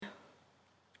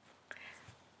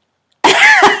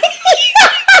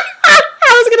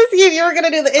were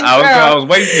going to do the intro. I was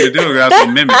waiting for you to do it because I was going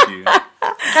to mimic you.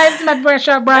 Guys, it's my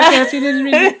Bradshaw broadcast.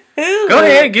 Go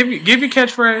ahead, give your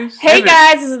catchphrase. Hey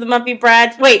guys, this is the Muffy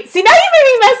Brad. Wait, see, now you made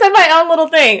me mess up my own little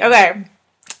thing. Okay.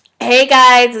 Hey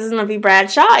guys, this is Muffy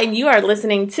Bradshaw, and you are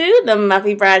listening to the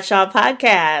Muffy Bradshaw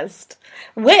podcast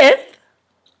with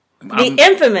the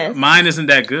infamous. Mine isn't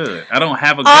that good. I don't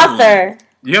have a good author. One.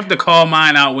 You have to call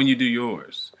mine out when you do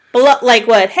yours. Like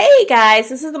what? Hey guys,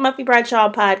 this is the Muffy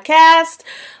Bradshaw podcast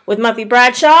with Muffy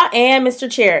Bradshaw and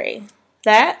Mr. Cherry.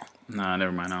 That? Nah,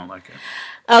 never mind. I don't like it.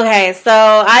 Okay, so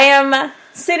I am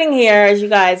sitting here, as you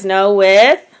guys know,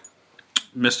 with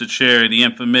Mr. Cherry, the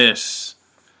infamous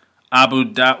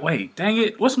Wait, dang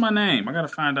it! What's my name? I gotta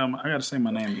find out. I gotta say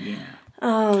my name again.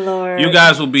 Oh Lord! You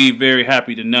guys will be very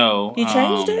happy to know. You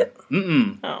changed it?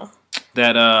 Oh.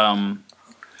 That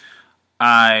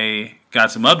I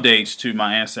got some updates to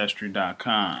my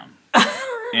Ancestry.com,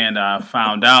 and I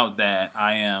found out that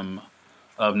I am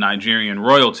of Nigerian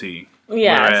royalty.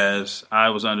 Yes. Whereas I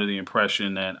was under the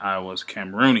impression that I was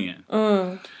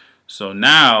Cameroonian. So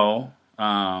now,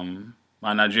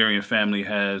 my Nigerian family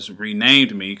has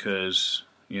renamed me because,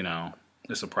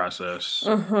 it's a process.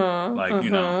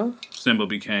 Simba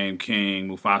became king,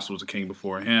 Mufasa was a king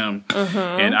before him.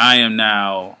 And I am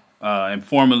now,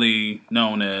 informally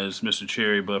known as Mr.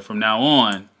 Cherry, but from now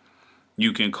on,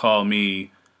 you can call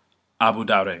me Abu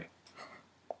Daure.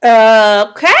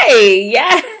 Okay,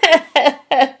 yeah.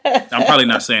 I'm probably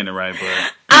not saying it right,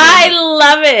 but I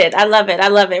love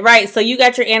it. Right, so you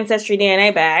got your Ancestry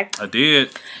DNA back. I did.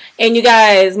 And you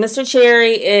guys, Mr.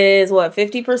 Cherry is what,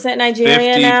 50%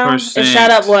 Nigerian 50%. Now? It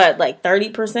shot up what, like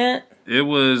 30%?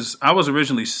 I was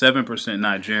originally 7%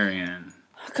 Nigerian.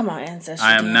 Come on, Ancestry.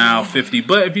 I am now 50.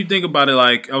 But if you think about it,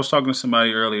 like I was talking to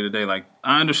somebody earlier today, like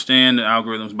I understand the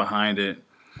algorithms behind it.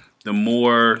 The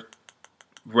more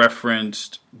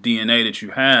referenced DNA that you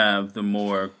have, the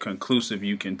more conclusive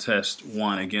you can test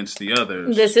one against the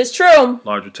others. This is true.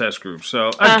 Larger test groups.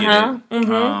 So I get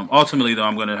it. Ultimately, though,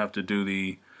 I'm going to have to do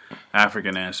the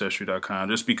AfricanAncestry.com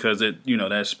just because it,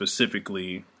 that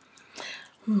specifically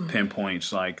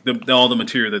pinpoints like all the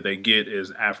material that they get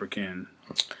is African.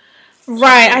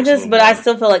 Right. I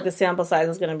still feel like the sample size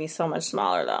is going to be so much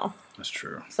smaller though. That's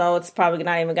true. So it's probably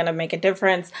not even going to make a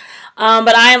difference.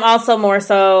 But I am also more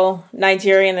so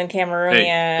Nigerian than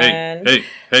Cameroonian.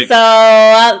 Hey.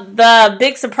 So the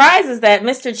big surprise is that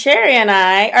Mr. Cherry and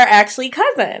I are actually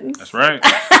cousins. That's right.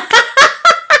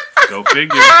 Go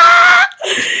figure.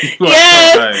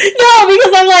 Yes. Right. No,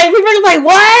 because I'm like, people are like,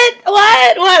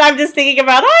 what? I'm just thinking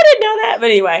about, I didn't know that.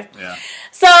 But anyway. Yeah.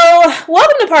 So,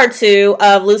 welcome to part 2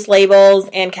 of Loose Labels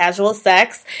and Casual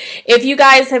Sex. If you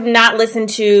guys have not listened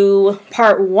to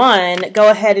part 1,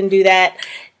 go ahead and do that.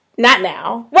 Not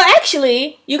now. Well,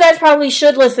 actually, you guys probably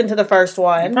should listen to the first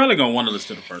one. You're probably going to want to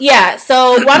listen to the first one. Yeah,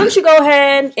 so why don't you go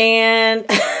ahead and...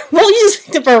 well, you just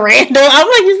picked up a random. I'm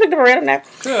like, you just picked up a random now.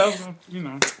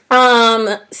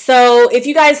 Yeah, So, if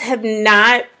you guys have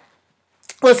not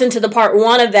listened to the part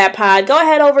 1 of that pod, go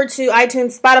ahead over to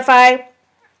iTunes, Spotify,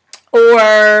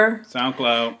 or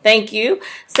SoundCloud. Thank you.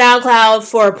 SoundCloud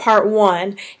for part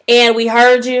 1. And we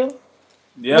heard you.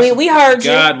 Yes. We heard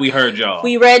you. God, we heard y'all.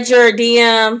 We read your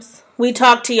DMs. We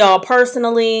talked to y'all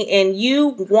personally, and you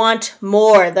want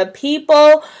more. The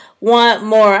people want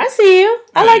more. I see you.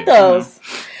 I like those.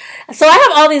 So I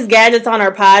have all these gadgets on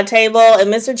our pod table,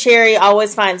 and Mr. Cherry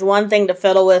always finds one thing to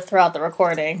fiddle with throughout the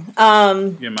recording.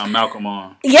 Get my Malcolm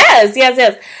on. Yes.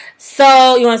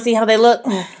 So you want to see how they look?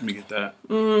 Let me get that.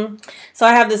 So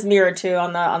I have this mirror too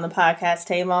on the podcast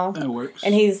table. That works.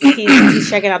 And he's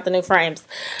checking out the new frames.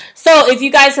 So if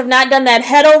you guys have not done that,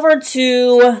 head over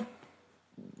to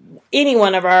any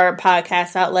one of our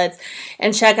podcast outlets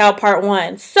and check out part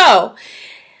 1. So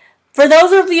for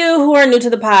those of you who are new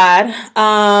to the pod,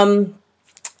 I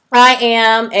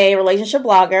am a relationship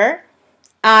blogger.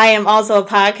 I am also a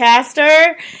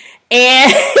podcaster,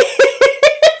 and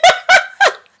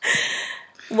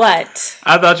what?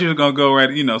 I thought you were gonna go right.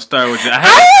 Start with you.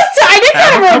 I did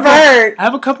kind of revert. I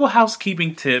have a couple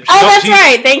housekeeping tips. Oh, that's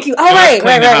right. Thank you. Oh, right.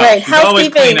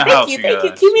 Housekeeping. Thank you.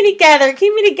 Keep me together.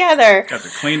 Got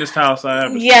the cleanest house I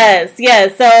ever. Yes.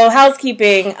 So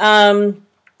housekeeping.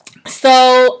 So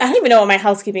I don't even know what my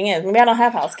housekeeping is. Maybe I don't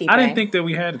have housekeeping. I didn't think that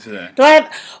we had it today. Do I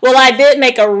have? Well, I did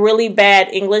make a really bad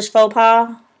English faux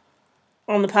pas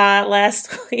on the pod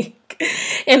last week.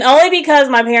 And only because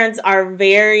my parents are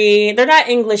they're not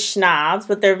English snobs,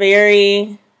 but they're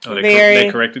very... They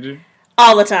corrected you?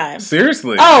 All the time.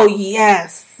 Seriously? Oh,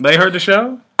 yes. They heard the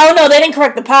show? Oh, no, they didn't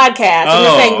correct the podcast. I'm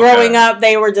just saying, growing up,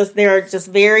 they were just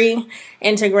very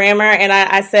into grammar, and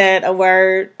I said a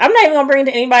word. I'm not even going to bring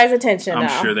it to anybody's attention I'm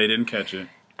now. sure they didn't catch it.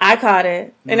 I caught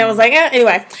it. And it was like,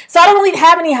 anyway. So I don't really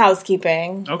have any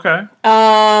housekeeping. Okay.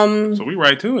 So we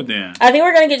right to it then. I think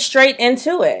we're going to get straight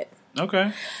into it.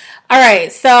 Okay. All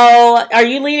right. So are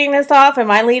you leading this off? Am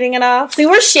I leading it off? See,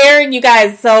 we're sharing, you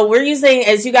guys. So we're using,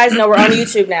 as you guys know, we're on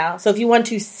YouTube now. So if you want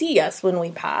to see us when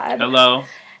we pod. Hello.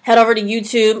 Head over to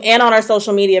YouTube and on our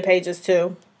social media pages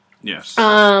too. Yes.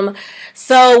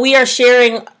 So we are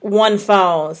sharing one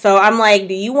phone. So I'm like,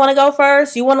 do you want to go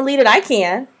first? You want to lead it? I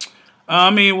can.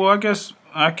 I guess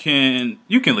I can.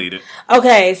 You can lead it.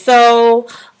 Okay. So,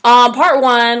 part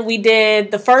one, we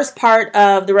did the first part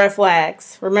of the red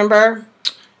flags. Remember?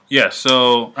 Yes.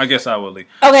 So I guess I will lead.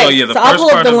 Okay. So yeah, the so first I'll pull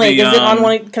up part the of link. the, Is it on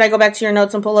one? Can I go back to your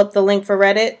notes and pull up the link for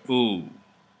Reddit? Ooh.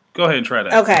 Go ahead and try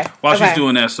that. Okay. While she's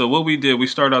doing that, so what we did, we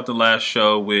started out the last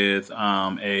show with you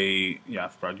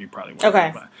probably won't.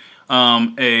 Okay.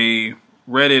 A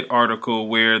Reddit article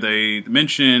where they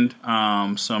mentioned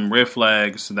some red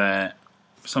flags that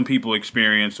some people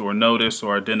experience or notice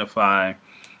or identify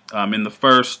in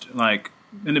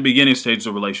the beginning stages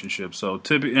of relationships. So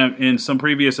in some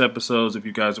previous episodes, if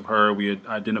you guys have heard, we had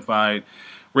identified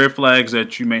red flags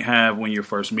that you may have when you're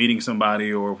first meeting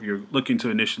somebody or if you're looking to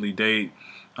initially date.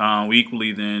 We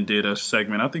equally then did a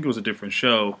segment, I think it was a different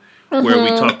show, where we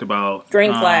talked about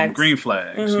green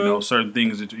flags. Certain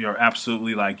things that you're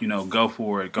absolutely go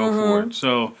for it, for it.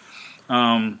 So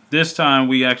this time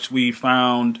we actually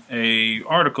found a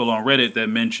article on Reddit that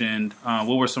mentioned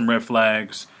what were some red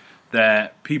flags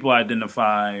that people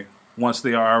identify once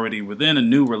they are already within a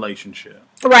new relationship.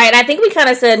 Right. I think we kind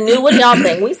of said new. What do y'all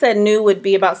think? We said new would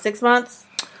be about 6 months.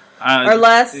 Or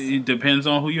less? It depends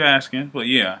on who you're asking, but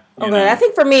yeah. Okay, I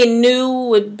think for me, new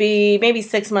would be maybe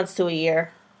 6 months to a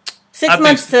year. 6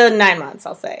 months to 9 months,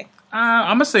 I'll say.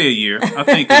 I'm going to say a year. I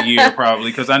think a year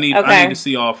probably, because I need to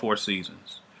see all 4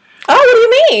 seasons. Oh, what do you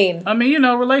mean? I mean,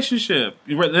 relationship.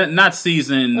 Not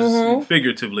seasons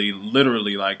figuratively,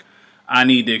 literally, I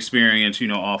need to experience,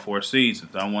 all 4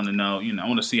 seasons. I want to know, I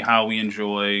want to see how we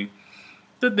enjoy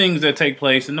the things that take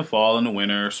place in the fall and the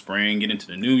winter, spring, get into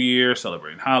the new year,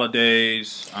 celebrating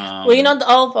holidays. Well, you know what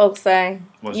the old folks say.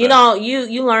 You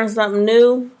learn something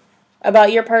new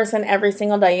about your person every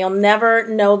single day. You'll never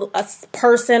know a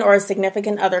person or a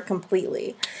significant other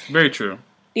completely. Very true.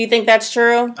 Do you think that's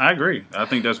true? I agree. I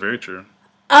think that's very true.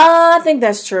 I think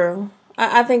that's true.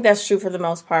 I think that's true for the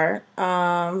most part.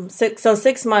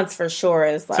 6 months for sure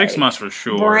is 6 months for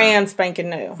sure. Brand spanking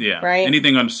new. Yeah. Right?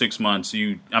 Anything under 6 months,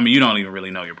 you don't even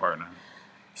really know your partner.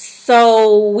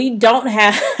 So we don't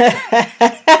have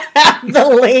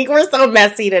the link. We're so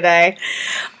messy today.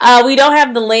 We don't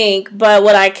have the link, but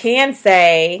what I can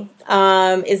say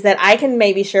is that I can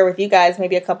maybe share with you guys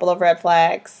maybe a couple of red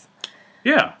flags.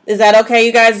 Yeah. Is that okay,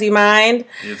 you guys? Do you mind?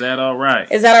 Is that all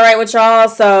right? Is that all right with y'all?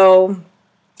 So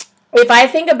if I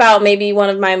think about maybe one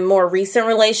of my more recent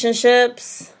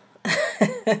relationships.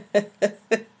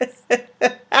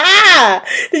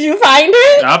 Did you find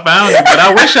it? I found it, but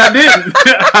I wish I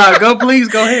didn't. Please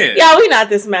go ahead. Yeah, we're not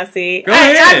this messy. Go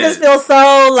ahead. I just feel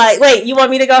so wait, you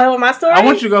want me to go ahead with my story? I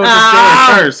want you to go with the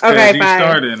story first. Okay, you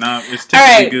started, and it's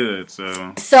typically good.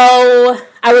 So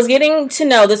I was getting to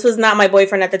know, this was not my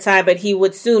boyfriend at the time, but he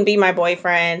would soon be my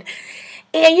boyfriend.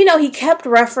 And, he kept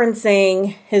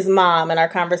referencing his mom in our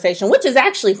conversation, which is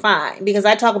actually fine because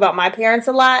I talk about my parents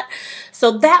a lot.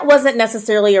 So that wasn't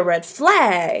necessarily a red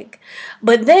flag.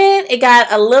 But then it got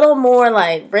a little more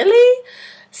really?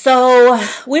 So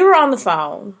we were on the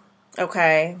phone,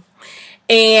 okay?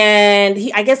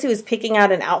 And I guess he was picking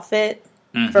out an outfit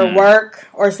for work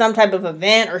or some type of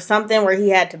event or something where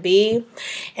he had to be.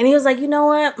 And he was like, you know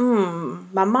what?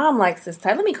 My mom likes this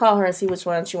type. Let me call her and see which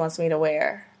one she wants me to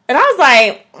wear. And I was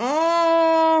like,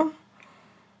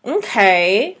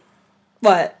 okay.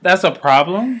 What? That's a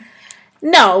problem?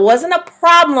 No, it wasn't a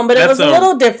problem, but it was a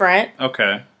little different.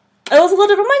 Okay. It was a little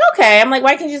different. I'm like, okay. I'm like,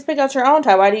 why can't you just pick out your own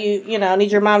type? Why do you,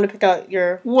 need your mom to pick out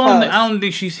your clothes? I don't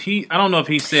think I don't know if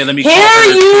he said, let me Here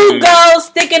you go,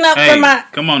 sticking up for my...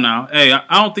 Come on now. Hey,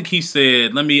 I don't think he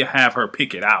said, let me have her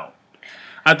pick it out.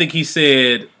 I think he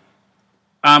said,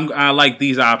 I like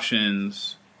these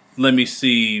options. Let me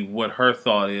see what her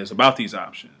thought is about these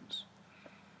options.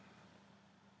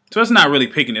 So it's not really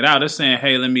picking it out. It's saying,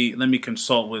 hey, let me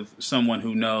consult with someone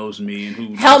who knows me and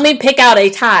who help me pick out a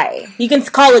tie. You can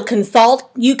call it consult.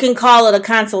 You can call it a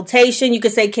consultation. You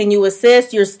can say, can you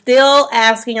assist? You're still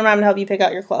asking your mom to help you pick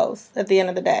out your clothes at the end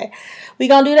of the day. We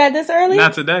gonna do that this early?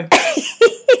 Not today.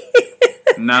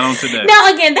 Not on today.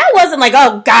 Now again, that wasn't like,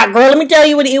 oh God, girl, let me tell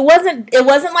you what it wasn't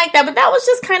like that, but that was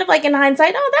just kind of in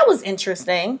hindsight, oh, that was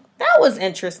interesting.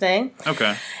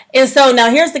 Okay. And so now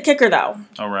here's the kicker though.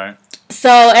 All right.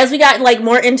 So as we got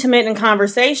more intimate in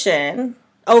conversation,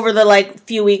 over the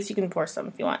few weeks, you can pour some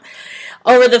if you want.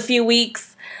 Over the few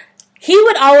weeks, he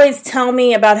would always tell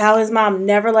me about how his mom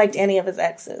never liked any of his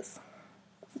exes.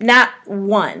 Not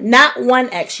one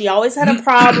ex. She always had a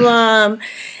problem.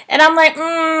 And I'm like,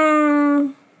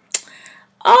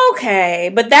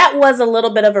 okay. But that was a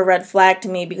little bit of a red flag to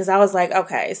me because I was like,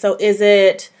 okay, so is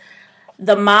it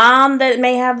the mom that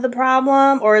may have the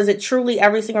problem, or is it truly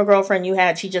every single girlfriend you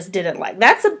had she just didn't like?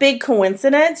 That's a big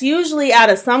coincidence. Usually out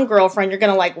of some girlfriend, you're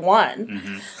going to like one.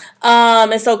 Mm-hmm.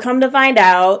 And so come to find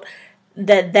out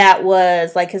that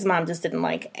was like his mom just didn't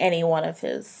like any one of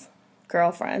his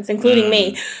girlfriends, including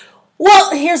me.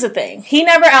 Well, here's the thing. He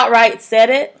never outright said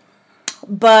it,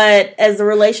 but as the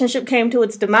relationship came to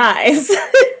its demise,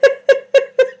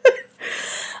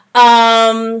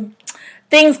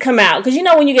 things come out. Because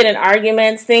when you get in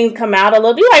arguments, things come out a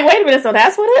little. You're like, wait a minute, so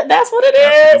that's what it is? That's what it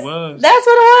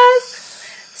was.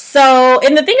 So,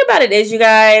 and the thing about it is, you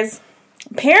guys,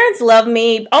 parents love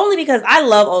me only because I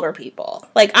love older people.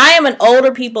 Like, I am an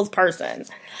older people's person.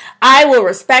 I will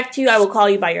respect you. I will call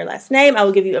you by your last name. I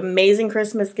will give you amazing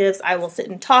Christmas gifts. I will sit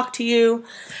and talk to you.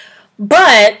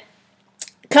 But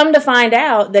come to find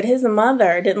out that his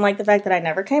mother didn't like the fact that I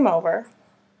never came over.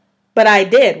 But I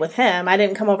did with him. I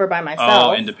didn't come over by myself.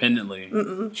 Oh, independently.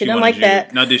 She didn't like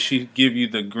that. Now, did she give you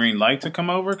the green light to come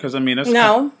over? Because,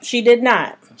 No, she did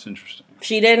not. That's interesting.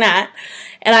 She did not.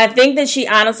 And I think that she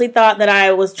honestly thought that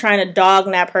I was trying to dog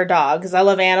nap her dog because I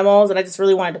love animals and I just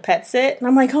really wanted to pet sit. And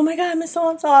I'm like, oh my God, Miss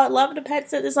So-and-so, I love to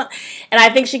pet sit. And I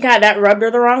think that rubbed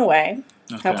her the wrong way.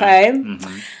 Okay?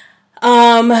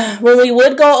 Mm-hmm. When we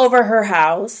would go over her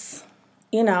house,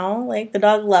 the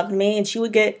dog loved me and she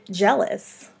would get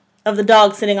jealous of the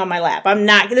dog sitting on my lap.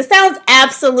 This sounds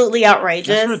absolutely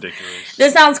outrageous. That's ridiculous.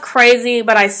 This sounds crazy,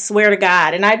 but I swear to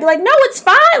God. And I'd be like, no, it's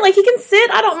fine. Like, he can sit.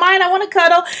 I don't mind. I want to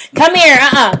cuddle. Come here.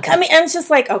 Come here. And it's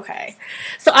just like, okay.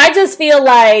 So I just feel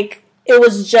like it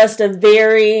was just a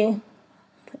very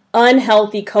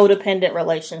unhealthy, codependent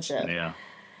relationship. Yeah.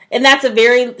 And that's a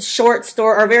very short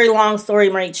story, or very long story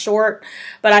made short.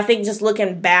 But I think just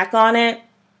looking back on it,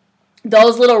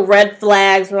 those little red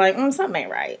flags were like, something ain't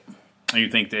right. Do you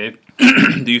think that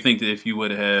if you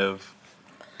would have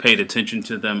paid attention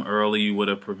to them early, you would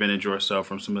have prevented yourself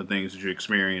from some of the things that you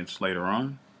experienced later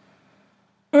on?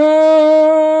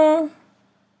 I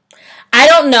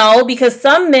don't know, because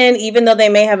some men, even though they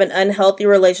may have an unhealthy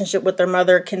relationship with their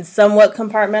mother, can somewhat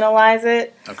compartmentalize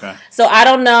it. Okay. So I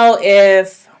don't know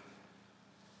if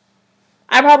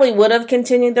I probably would have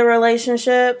continued the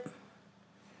relationship.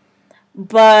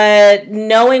 But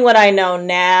knowing what I know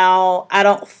now, I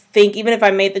don't think, even if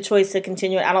I made the choice to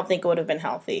continue it, I don't think it would have been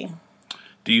healthy.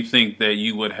 Do you think that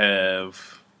you would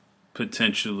have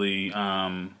potentially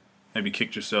maybe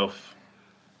kicked yourself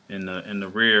in the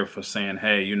rear for saying,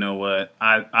 hey, you know what,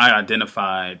 I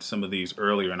identified some of these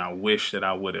earlier and I wish that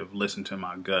I would have listened to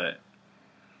my gut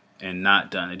and not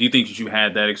done it? Do you think that you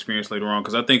had that experience later on?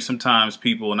 Because I think sometimes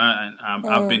people, and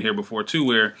I've been here before too,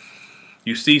 where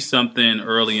you see something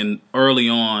early on,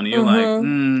 and you're like,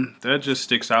 that just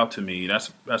sticks out to me.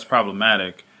 That's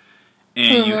problematic.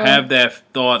 And you have that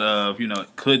thought of,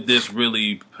 could this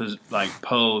really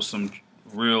pose some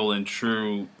real and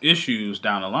true issues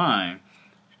down the line?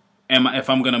 If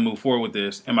I'm going to move forward with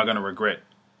this, am I going to regret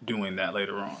doing that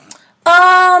later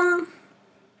on?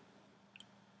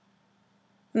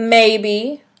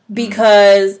 Maybe.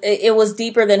 Because it was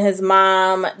deeper than his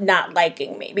mom not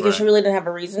liking me. Because she really didn't have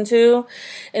a reason to.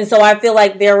 And so I feel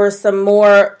like there were some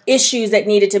more issues that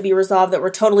needed to be resolved that were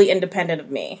totally independent of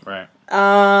me. Right.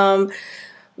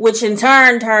 Which in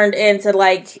turn turned into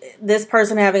this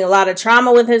person having a lot of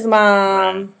trauma with his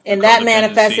mom. Right. And that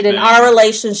manifested in our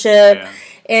relationship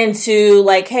into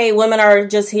hey, women are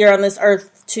just here on this earth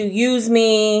to use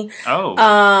me.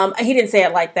 Oh. He didn't say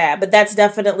it like that, but that's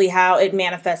definitely how it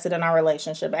manifested in our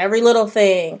relationship. Every little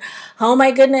thing. Oh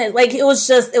my goodness. It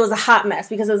was a hot mess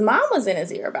because his mom was in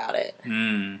his ear about it.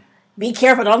 Be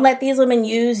careful. Don't let these women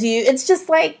use you. It's just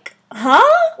huh?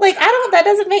 That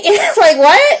doesn't make it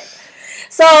what?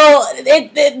 So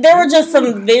there were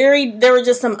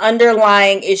just some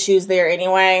underlying issues there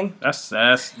anyway. That's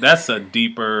a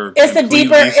deeper.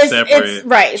 It's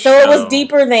right. So it was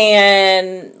deeper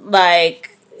than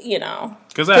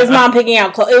his mom picking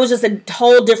out clothes. It was just a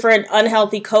whole different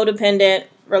unhealthy codependent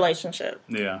relationship.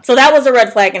 Yeah. So that was a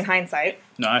red flag in hindsight.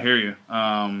 No, I hear you.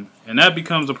 And that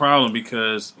becomes a problem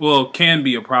because, it can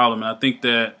be a problem. And I think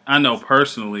that I know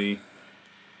personally,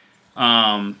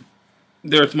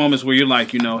 there's moments where you're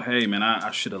like, hey, man, I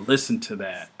should have listened to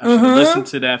that. I should have listened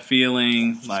to that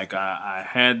feeling. I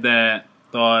had that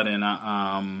thought and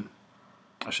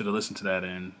I should have listened to that,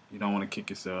 and you don't want to kick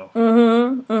yourself.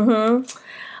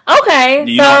 Okay,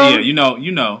 You know.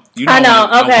 I know.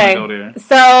 Okay, go there.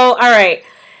 So all right,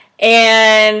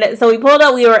 and so we pulled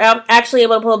up. We were actually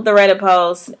able to pull up the Reddit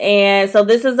post, and so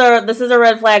this is a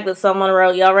red flag that someone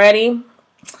wrote. Y'all ready?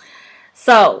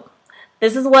 So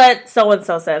this is what so and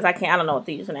so says. I don't know what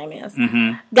the username is.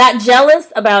 Got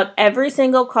jealous about every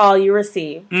single call you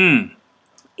received,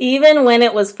 even when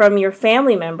it was from your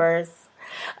family members,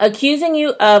 accusing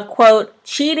you of quote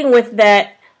cheating with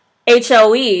that.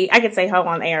 HOE. I could say hoe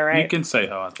on air, right? You can say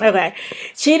hoe. I think. Okay.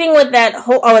 Cheating with that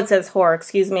it says whore,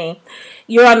 excuse me.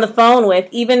 You're on the phone with,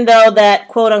 even though that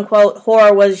quote-unquote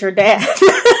whore was your dad.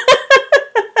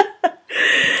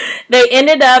 They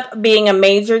ended up being a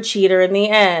major cheater in the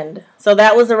end. So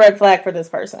that was a red flag for this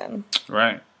person.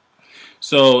 Right.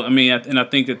 So, I mean, and I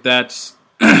think that's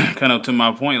kind of to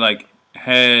my point, like,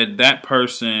 had that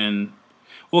person...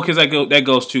 Well, because that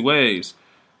goes two ways.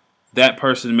 That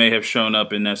person may have shown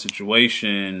up in that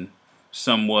situation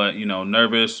somewhat,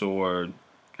 nervous or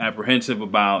apprehensive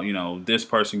about, this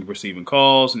person receiving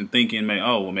calls and thinking,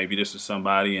 maybe this is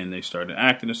somebody, and they started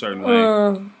acting a certain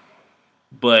way.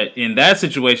 But in that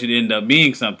situation, it ended up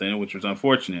being something, which was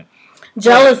unfortunate.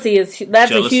 Jealousy is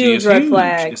a huge red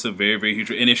flag. It's a very, very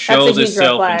huge, and it shows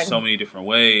itself in so many different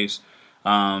ways.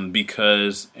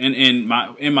 Because in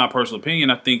my personal opinion,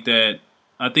 I think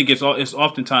it's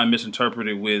oftentimes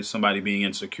misinterpreted with somebody being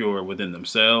insecure within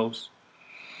themselves.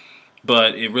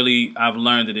 But I've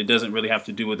learned that it doesn't really have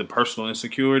to do with the personal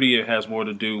insecurity. It has more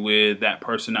to do with that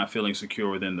person not feeling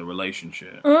secure within the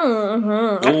relationship.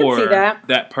 I can see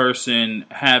that person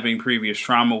having previous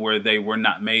trauma where they were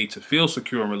not made to feel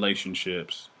secure in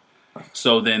relationships.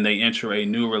 So then they enter a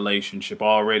new relationship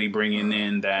already bringing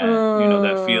in that,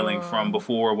 that feeling from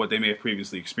before what they may have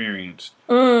previously experienced.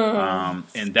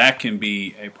 And that can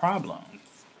be a problem.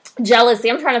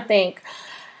 Jealousy. I'm trying to think.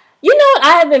 You know what?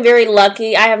 I have been very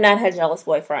lucky. I have not had jealous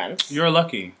boyfriends. You're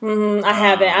lucky. I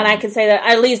haven't. And I can say that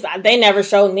at least they never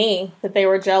showed me that they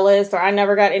were jealous, or I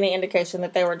never got any indication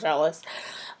that they were jealous.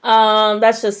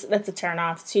 That's a turn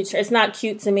off. It's not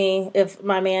cute to me if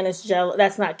my man is jealous.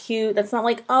 That's not cute. That's not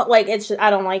it's just,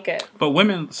 I don't like it.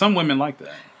 But some women like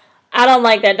that. I don't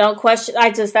like that. Don't question.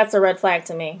 That's a red flag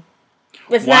to me.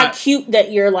 It's not cute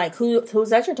that you're like,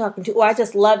 who's that you're talking to? Oh, I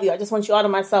just love you. I just want you all to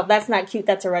myself. That's not cute.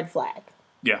 That's a red flag.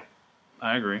 Yeah,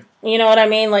 I agree. You know what I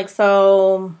mean?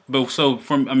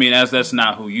 As that's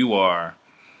not who you are.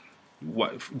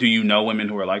 What do you know women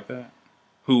who are like that?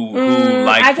 Who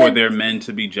like for their men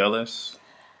to be jealous?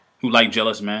 Who like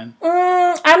jealous men?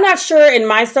 I'm not sure in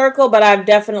my circle, but I've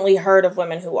definitely heard of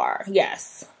women who are.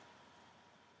 Yes.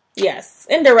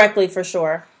 Indirectly for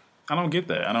sure. I don't get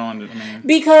that. I don't understand.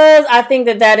 Because I think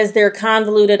that is their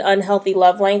convoluted, unhealthy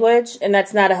love language, and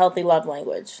that's not a healthy love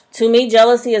language. To me,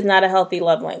 jealousy is not a healthy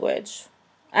love language.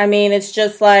 I mean, it's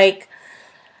just like,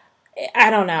 I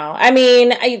don't know. I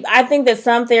mean, I think that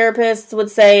some therapists would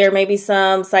say, or maybe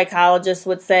some psychologists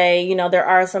would say, there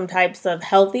are some types of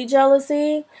healthy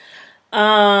jealousy.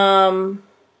 I'm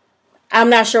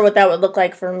not sure what that would look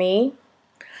like for me,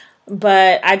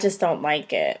 but I just don't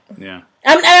like it. Yeah.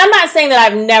 I'm not saying that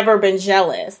I've never been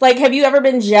jealous. Like, have you ever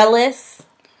been jealous?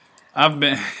 I've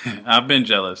been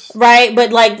jealous. Right?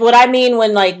 But, what I mean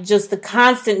when, just the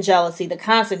constant jealousy,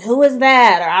 who is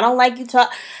that? Or I don't like you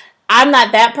talk. I'm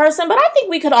not that person, but I think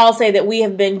we could all say that we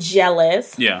have been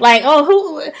jealous. Yeah. Okay.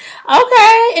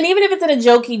 And even if it's in a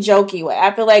jokey way, I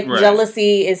feel like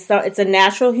jealousy it's a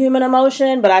natural human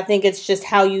emotion, but I think it's just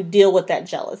how you deal with that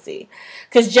jealousy.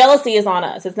 Because jealousy is on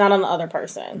us. It's not on the other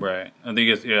person. Right.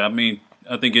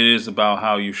 I think it is about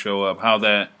how you show up,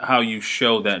 how you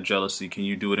show that jealousy. Can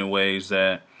you do it in ways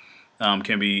that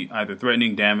can be either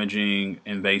threatening, damaging,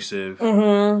 invasive,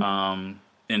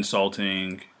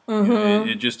 insulting?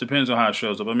 It just depends on how it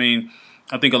shows up. I mean,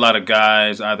 I think a lot of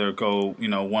guys either go,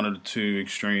 one of the two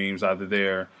extremes. Either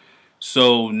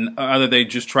they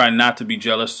just try not to be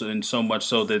jealous, and so much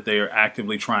so that they are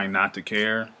actively trying not to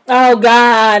care. Oh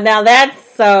God! Now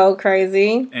that's so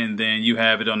crazy. And then you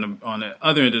have it on the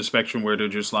other end of the spectrum where they're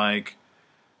just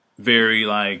very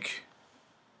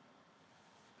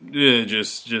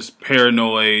just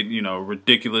paranoid,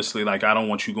 ridiculously I don't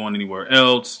want you going anywhere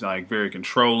else. Very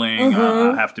controlling.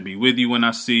 I have to be with you when I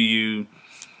see you.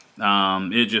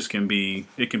 It can be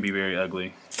very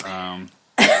ugly.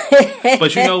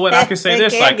 But you know what? I can say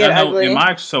this. I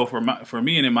know for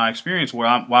me and in my experience,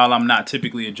 while I'm not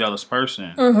typically a jealous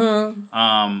person,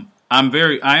 I am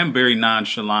very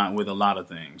nonchalant with a lot of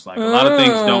things. A lot of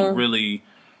things don't really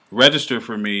register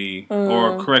for me,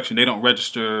 or correction, they don't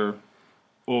register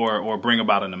or bring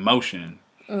about an emotion.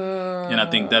 And I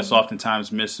think that's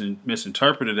oftentimes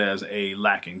misinterpreted as a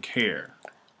lack in care.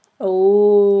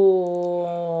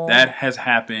 Oh, that has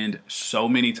happened so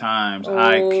many times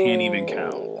I can't even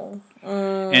count.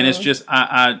 And it's just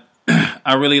I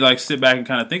really like sit back and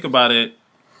kind of think about it.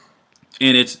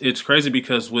 And it's crazy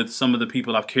because with some of the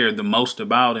people I've cared the most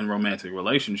about in romantic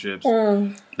relationships,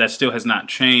 that still has not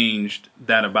changed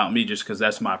that about me, just because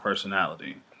that's my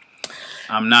personality.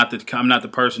 I'm not the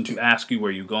person to ask you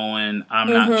where you're going.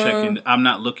 I'm not checking. I'm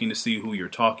not looking to see who you're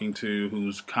talking to,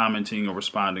 who's commenting or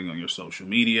responding on your social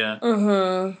media.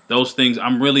 Those things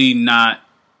I'm really not,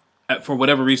 for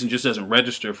whatever reason, just doesn't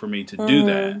register for me to do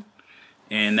that.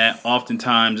 And that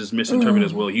oftentimes is misinterpreted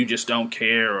as, well, you just don't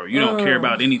care, or you don't care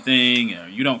about anything, or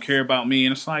you don't care about me.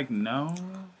 And it's like, no.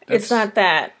 It's not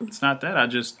that. It's not that.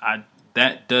 That's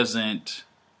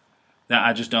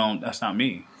not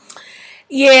me.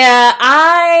 Yeah,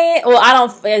 I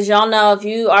don't, as y'all know, if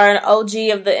you are an OG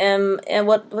of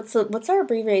the what's our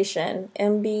abbreviation?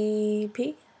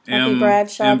 MBP? Matthew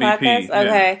Bradshaw MVP, podcast? yeah.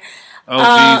 Okay.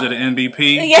 OGs of the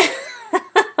MVP? Yeah.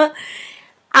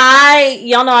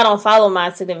 Y'all know I don't follow my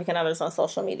significant others on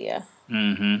social media.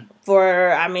 Just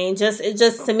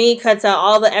to me cuts out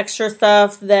all the extra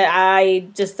stuff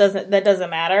that doesn't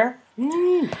matter.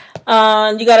 You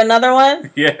got another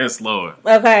one? Yes, Lord.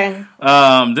 Okay.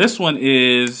 This one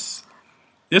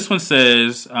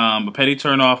says a petty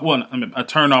turnoff. Well, a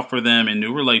turnoff for them in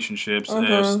new relationships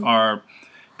are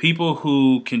people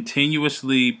who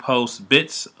continuously post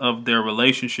bits of their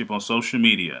relationship on social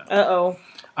media.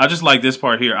 I just like this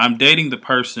part here. I'm dating the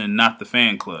person, not the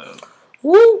fan club.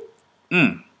 Woo.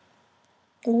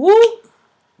 Woo.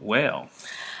 Well.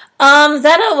 Would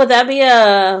that be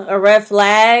a red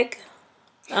flag?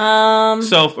 I'm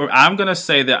going to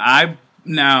say that I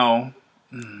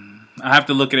have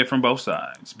to look at it from both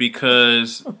sides,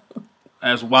 because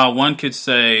while one could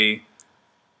say,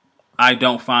 I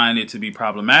don't find it to be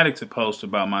problematic to post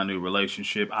about my new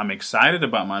relationship, I'm excited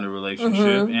about my new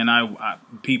relationship, and I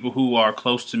people who are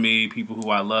close to me, people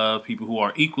who I love, people who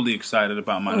are equally excited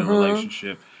about my new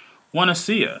relationship want to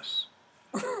see us.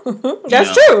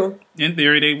 That's true. In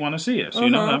theory, they want to see us,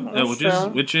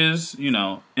 which is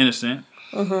innocent.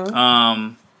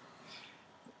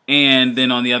 And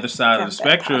then on the other side of the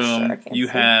spectrum, you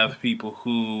have people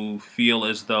who feel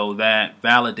as though that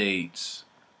validates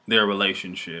their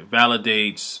relationship,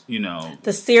 validates,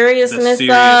 the seriousness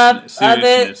of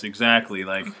it. Exactly.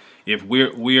 Like, if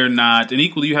we're not, and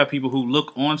equally you have people who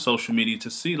look on social media to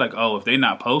see, like, oh, if they're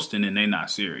not posting, then they're not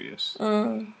serious.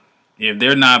 If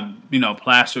they're not,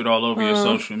 plastered all over your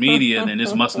social media, then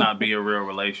this must not be a real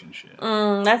relationship.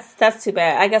 That's too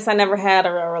bad. I guess I never had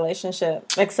a real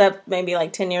relationship, except maybe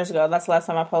like 10 years ago. That's the last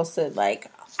time I posted, like,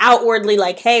 outwardly,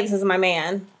 like, hey, this is my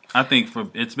man. I think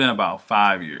it's been about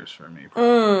 5 years for me.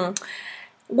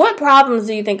 What problems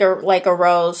do you think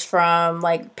arose from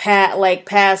like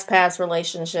past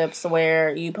relationships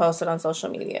where you posted on social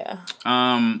media?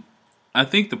 I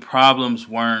think the problems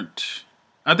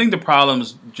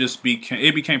just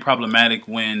became problematic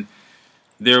when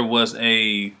there was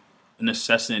a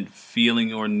incessant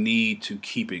feeling or need to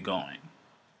keep it going.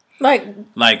 Like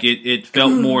it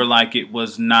felt more like it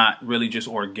was not really just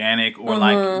organic, or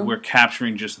like we're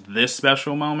capturing just this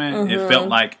special moment. It felt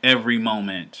like every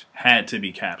moment had to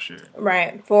be captured.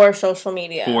 Right. For social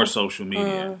media.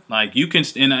 Like, you can,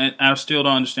 and I still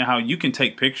don't understand how you can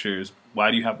take pictures. Why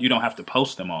do you don't have to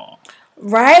post them all?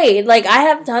 Right. Like, I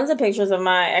have tons of pictures of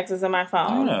my exes in my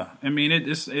phone. Yeah. I mean,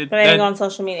 but I ain't on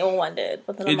social media. Well, one did.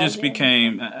 But it just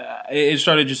became, it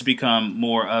started just to become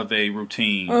more of a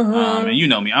routine. And you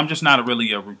know me, I'm just not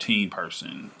really a routine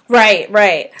person. Right.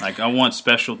 Like, I want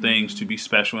special things to be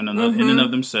special in and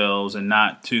of themselves, and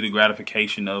not to the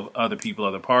gratification of other people,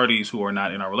 other parties who are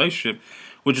not in our relationship.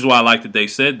 Which is why I like that they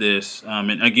said this.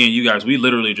 And again, you guys, we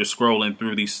literally just scrolling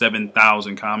through these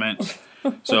 7,000 comments.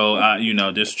 So,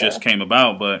 this just came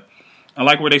about, but I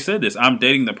like where they said this. I'm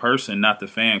dating the person, not the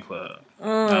fan club.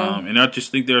 And I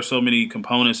just think there are so many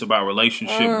components about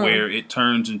relationship where it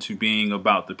turns into being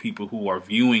about the people who are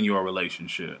viewing your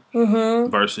relationship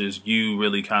versus you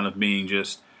really kind of being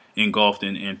just engulfed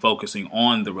in focusing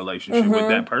on the relationship with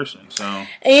that person. So,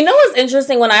 and you know what's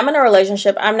interesting? When I'm in a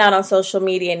relationship, I'm not on social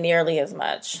media nearly as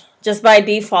much. Just by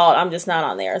default, I'm just not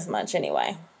on there as much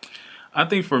anyway. I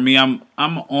think for me, I'm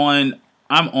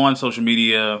on social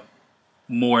media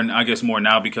more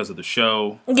now because of the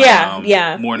show.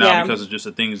 More now because of just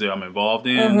the things that I'm involved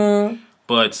in.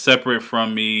 But separate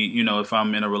from me, if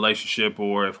I'm in a relationship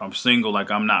or if I'm single,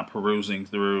 like, I'm not perusing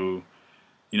through,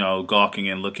 gawking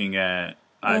and looking at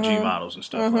IG models and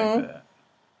stuff like that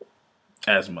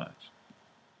as much.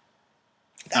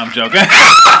 I'm joking.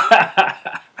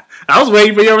 I was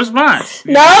waiting for your response.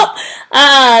 No.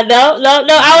 I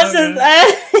was just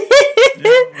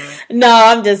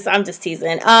no. I'm just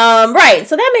teasing. Right.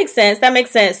 So that makes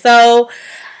sense. So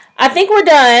I think we're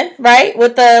done, right?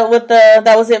 With the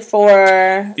that was it for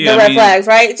the red flags,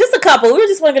 right? Just a couple. We were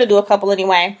just going to do a couple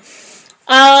anyway.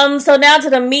 So now to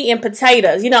the meat and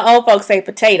potatoes. You know, old folks say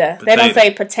potato. They don't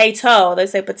say potato. They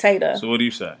say potato. So what do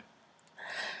you say?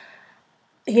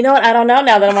 You know what? I don't know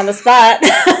now that I'm on the spot.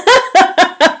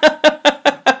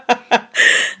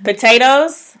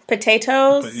 Potatoes. You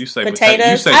say potatoes.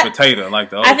 You say potato like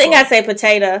the old I think folks. I say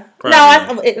potato.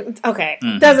 Probably. No, okay.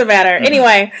 Mm-hmm. Doesn't matter. Mm-hmm.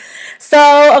 Anyway,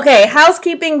 so, okay,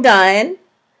 housekeeping done.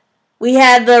 We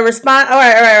had the response. All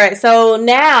right. So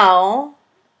now,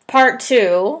 part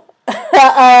 2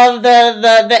 of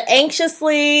the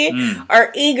anxiously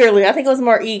or eagerly. I think it was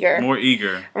more eager. More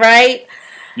eager. Right?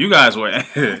 You guys were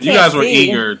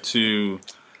eager to.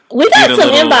 We got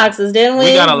some inboxes, didn't we?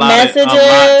 We got a lot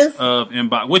messages of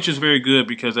inbox, which is very good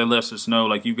because that lets us know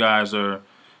like you guys are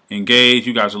engaged,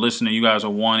 you guys are listening, you guys are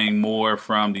wanting more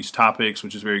from these topics,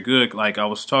 which is very good. Like I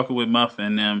was talking with Muff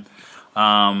and them,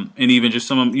 and even just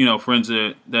some friends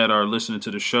that are listening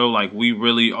to the show. Like we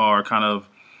really are kind of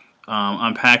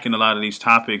unpacking a lot of these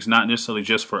topics, not necessarily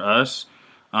just for us.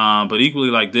 But equally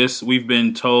like this, we've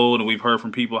been told and we've heard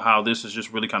from people how this is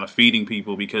just really kind of feeding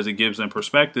people because it gives them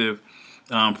perspective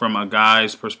from a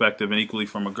guy's perspective and equally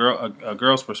from a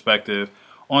girl's perspective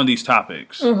on these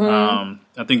topics. Mm-hmm.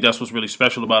 I think that's what's really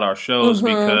special about our shows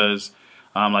because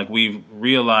like we've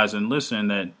realized and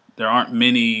listened that there aren't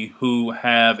many who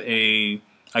have a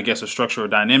structure or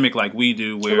dynamic like we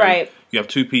do where you have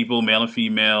two people, male and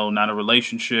female, not a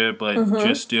relationship, but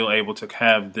just still able to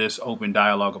have this open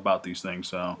dialogue about these things.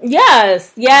 So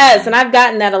yes. And I've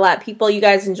gotten that a lot. You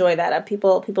guys enjoy that.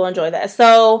 People enjoy that.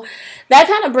 So that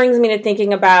kind of brings me to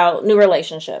thinking about new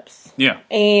relationships. Yeah.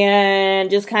 And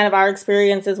just kind of our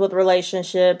experiences with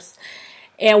relationships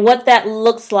and what that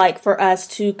looks like for us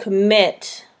to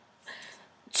commit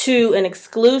to an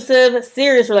exclusive,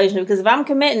 serious relationship. Because if I'm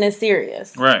committing, it's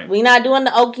serious. Right. We're not doing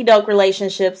the okie doke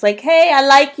relationships. Like, hey, I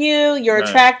like you. You're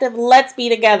attractive. Let's be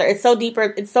together. It's so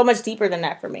deeper. It's so much deeper than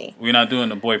that for me. We're not doing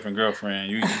the boyfriend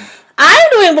girlfriend. I'm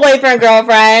doing boyfriend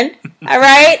girlfriend. All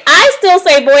right. I still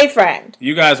say boyfriend.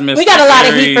 You guys missed. We got a lot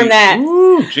of heat from that.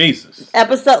 Ooh, Jesus.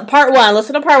 Episode part 1.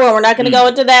 Listen to part 1. We're not going to go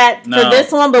into that for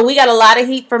this one, but we got a lot of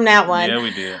heat from that one. Yeah,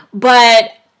 we did.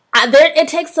 But it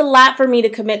takes a lot for me to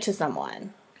commit to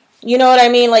someone. You know what I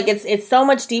mean? Like, it's so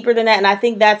much deeper than that, and I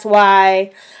think that's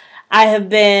why I have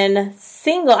been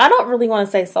single. I don't really want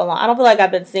to say so long. I don't feel like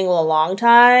I've been single a long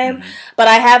time, but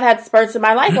I have had spurts in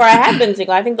my life where I have been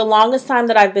single. I think the longest time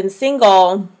that I've been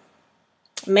single,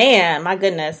 man, my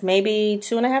goodness, maybe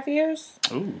 2.5 years?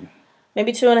 Ooh.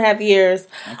 Maybe 2.5 years.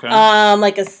 Okay.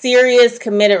 Like a serious,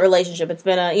 committed relationship. It's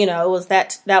been like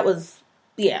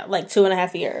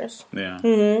 2.5 years. Yeah.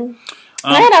 Mm-hmm.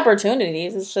 I had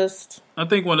opportunities. It's just... I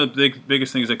think one of the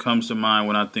biggest things that comes to mind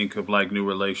when I think of like new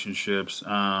relationships,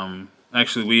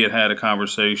 actually we had a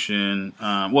conversation.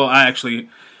 I actually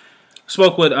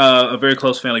spoke with a very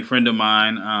close family friend of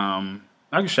mine. I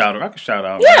can shout out.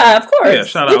 Yeah, of course. Yeah,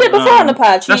 shout we out. We did before on the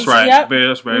pod. That's right. Yep.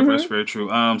 That's very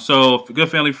true. So good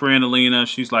family friend Alina,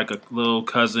 she's like a little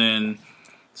cousin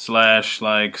 /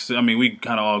 we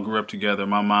kind of all grew up together.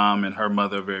 My mom and her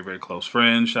mother are very, very close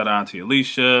friends. Shout out to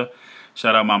Alicia.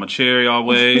 Shout out Mama Cherry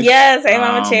always. Yes, hey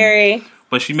Mama Cherry.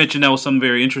 But she mentioned that was something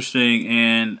very interesting,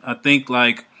 and I think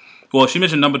she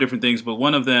mentioned a number of different things, but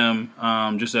one of them,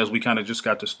 just as we kind of just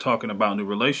got to talking about new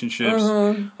relationships,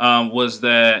 was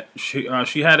that she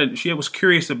was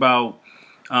curious about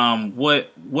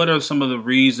what are some of the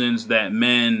reasons that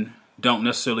men don't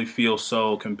necessarily feel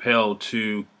so compelled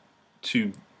to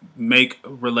make a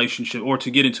relationship or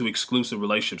to get into exclusive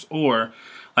relationships, or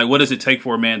like what does it take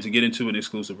for a man to get into an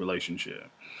exclusive relationship?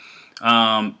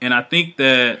 And I think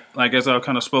that, like, as I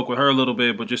kind of spoke with her a little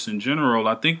bit, but just in general,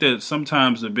 I think that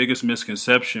sometimes the biggest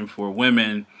misconception for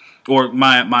women, or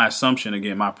my assumption,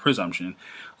 again, my presumption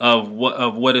of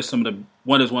what is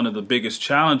one of the biggest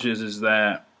challenges is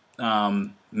that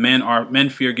men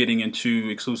fear getting into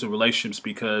exclusive relationships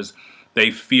because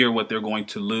they fear what they're going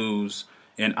to lose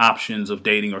in options of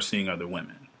dating or seeing other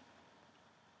women.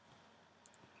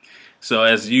 So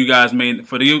as you guys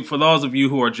for those of you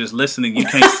who are just listening, you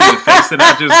can't see the face that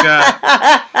I just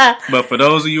got. But for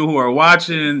those of you who are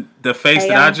watching, the face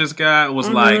that I just got was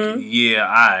like,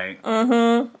 yeah,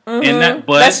 and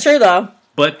that's true though.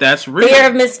 But that's real. Fear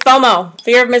of FOMO.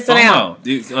 Fear of missing out.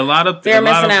 A lot of fear of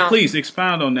missing out. Please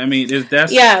expound on that. I mean,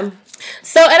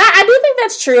 So, and I do think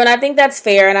that's true, and I think that's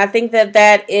fair, and I think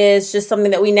that is just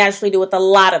something that we naturally do with a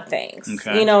lot of things,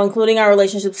 including our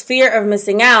relationships, fear of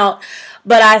missing out.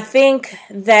 But I think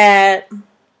that,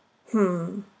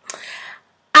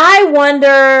 I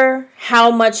wonder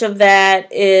how much of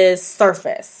that is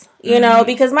surface,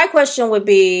 because my question would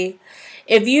be,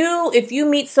 if you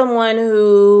meet someone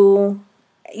who,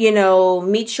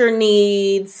 meets your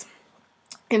needs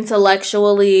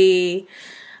intellectually,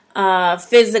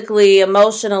 physically,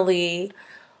 emotionally,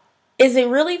 is it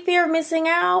really fear of missing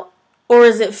out, or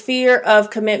is it fear of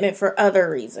commitment for other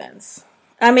reasons?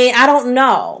 I mean, I don't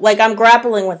know. Like, I'm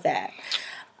grappling with that.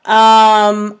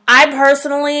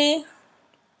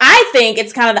 I think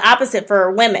it's kind of the opposite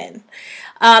for women.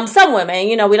 Some women,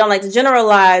 we don't like to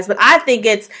generalize, but I think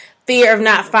it's fear of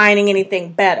not finding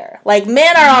anything better. Like,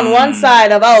 men are on one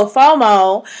side of,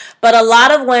 FOMO, but a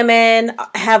lot of women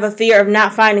have a fear of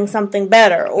not finding something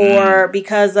better, or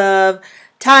because of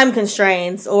time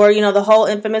constraints, or, the whole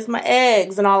infamous my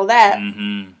eggs and all of that.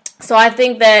 Mm-hmm. So I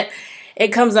think that it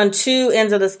comes on two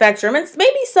ends of the spectrum, and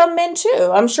maybe some men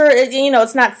too. I'm sure,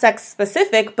 it's not sex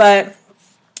specific, but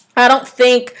I don't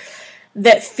think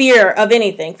that fear of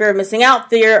anything, fear of missing out,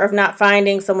 fear of not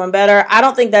finding someone better, I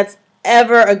don't think that's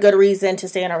ever a good reason to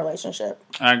stay in a relationship.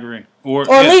 I agree. Or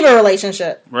leave a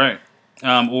relationship. Right.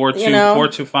 Or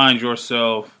to find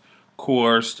yourself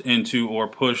coerced into or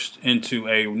pushed into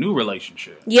a new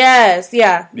relationship. Yes,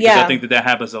 yeah. Because I think that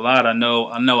happens a lot. I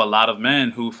know a lot of men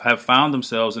who have found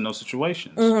themselves in those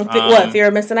situations. Mm-hmm. Fear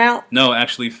of missing out? No,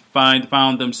 actually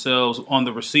found themselves on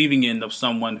the receiving end of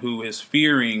someone who is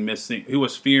fearing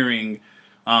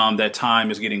that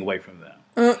time is getting away from them.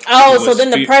 So then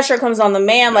the pressure comes on the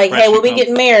man, like, hey, when we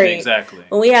getting married, exactly,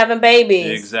 when we having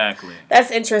babies, exactly.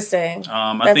 That's interesting.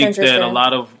 I think that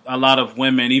a lot of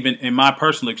women, even in my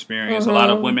personal experience, a lot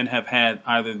of women have had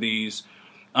either these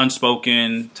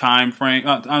unspoken timelines,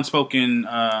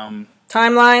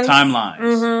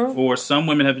 or some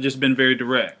women have just been very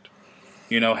direct.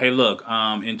 Hey, look,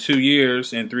 in 2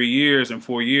 years, in 3 years, in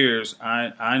 4 years,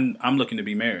 I'm looking to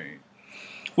be married.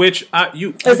 Which is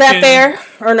that fair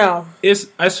or no?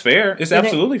 It's fair. It's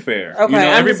absolutely fair.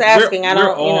 Okay, I'm just asking. I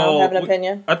don't have an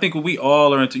opinion. I think we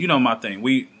all are into. My thing.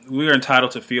 We are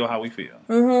entitled to feel how we feel.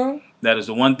 Mm-hmm. That is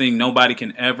the one thing nobody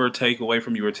can ever take away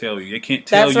from you or tell you. They can't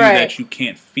tell you that you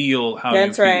can't feel how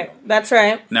you feel. That's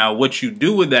right. Now, what you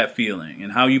do with that feeling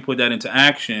and how you put that into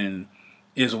action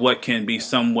is what can be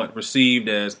somewhat received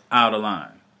as out of line.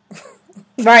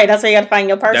 Right, that's where you got to find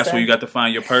your person. That's where you got to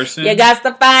find your person. You got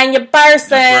to find your person.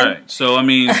 That's right. So, I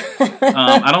mean,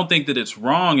 I don't think that it's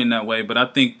wrong in that way, but I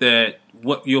think that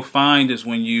what you'll find is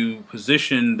when you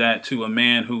position that to a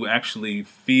man who actually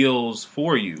feels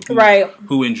for you,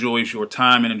 who enjoys your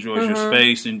time and enjoys your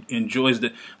space and enjoys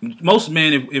most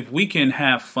men, if we can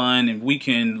have fun, if we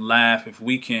can laugh, if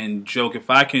we can joke,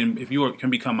 if you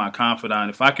can become my confidant,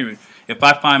 if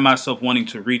I find myself wanting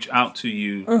to reach out to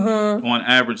you on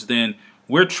average, then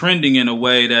we're trending in a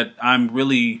way that I'm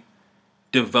really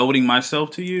devoting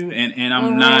myself to you, and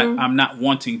I'm not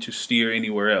wanting to steer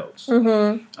anywhere else.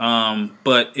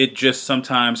 But it just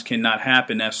sometimes cannot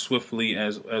happen as swiftly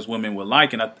as women would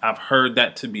like, and I've heard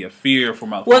that to be a fear for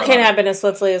my. What can happen as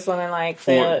swiftly as women like?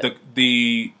 For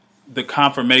the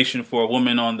confirmation for a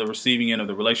woman on the receiving end of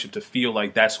the relationship to feel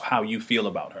like that's how you feel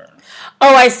about her.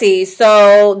 Oh, I see.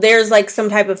 So there's like some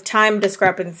type of time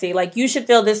discrepancy. Like, you should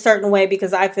feel this certain way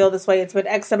because I feel this way. It's been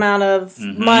X amount of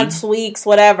months, weeks,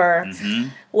 whatever.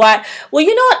 Why? Well,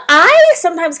 you know what? I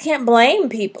sometimes can't blame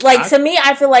people. Like, to me,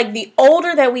 I feel like the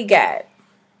older that we get,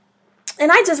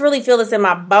 and I just really feel this in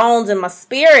my bones and my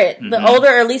spirit, the older,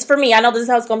 or at least for me, I know this is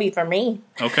how it's going to be for me.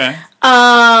 Okay.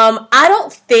 I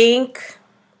don't think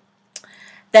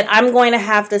that I'm going to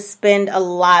have to spend a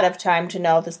lot of time to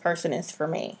know if this person is for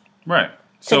me. Right.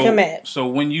 To commit. So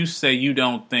when you say you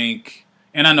don't think,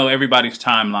 and I know everybody's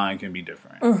timeline can be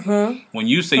different. When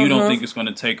you say you don't think it's going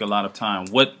to take a lot of time,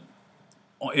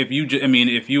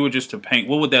 if you were just to paint,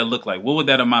 what would that look like? What would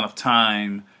that amount of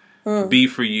time be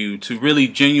for you to really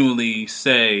genuinely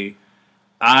say,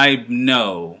 I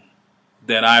know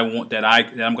that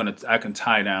I can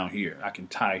tie down here. I can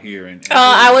tie here. And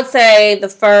I would say the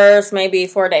first maybe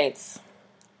 4 dates.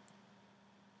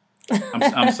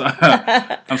 I'm sorry.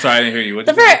 I'm sorry, I didn't hear you.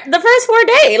 The first 4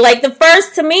 days, like the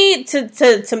first, to me,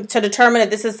 to determine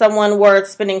if this is someone worth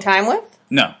spending time with.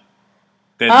 No,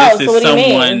 this is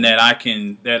someone that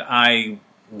I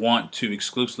want to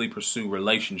exclusively pursue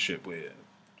relationship with.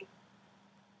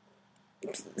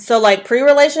 So, like,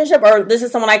 pre-relationship, or this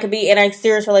is someone I could be in a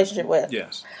serious relationship with?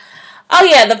 Yes. Oh,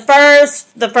 yeah, the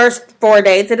first 4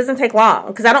 dates, it doesn't take long,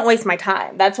 because I don't waste my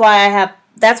time. That's why I have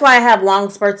That's why I have long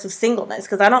spurts of singleness,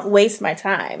 because I don't waste my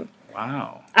time.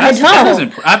 Wow. I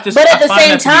don't. But at the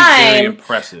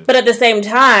same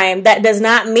time, that does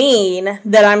not mean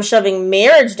that I'm shoving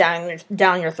marriage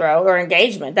down your throat or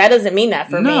engagement. That doesn't mean that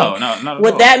for me. No, not at all.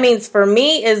 What that means for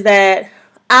me is that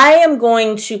I am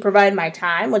going to provide my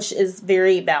time, which is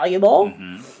very valuable.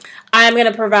 Mm-hmm. I'm going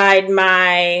to provide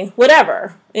my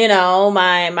whatever,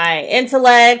 my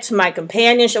intellect, my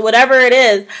companionship, whatever it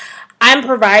is. I'm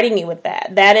providing you with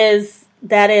that. That is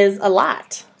a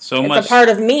lot. It's a part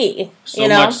of me. So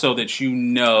much so that you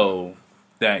know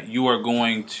that you are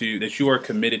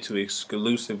committed to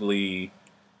exclusively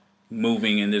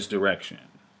moving in this direction.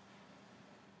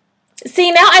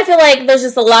 See, now I feel like there's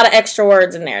just a lot of extra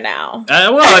words in there now.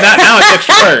 Now it's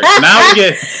extra words. Now we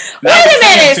get... Wait a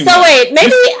minute. So wait,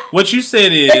 maybe... What you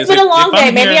said is... It's been a long day.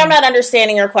 Maybe I'm not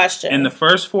understanding your question. In the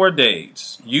first 4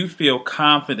 dates, you feel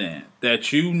confident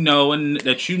that you know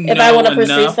if I want to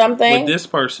pursue something with this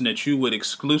person that you would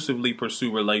exclusively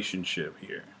pursue relationship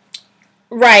here.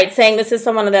 Right, saying this is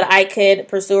someone that I could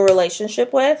pursue a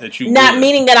relationship with. Not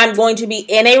meaning that I'm going to be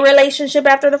in a relationship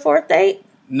after the 4th date.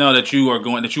 No, that you are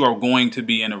going to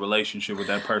be in a relationship with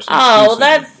that person. Oh,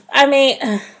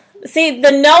 see,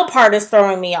 the no part is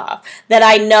throwing me off. That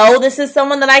I know this is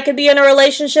someone that I could be in a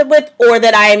relationship with, or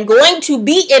that I am going to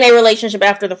be in a relationship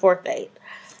after the 4th date.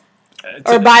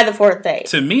 Or by the 4th date.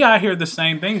 To me, I hear the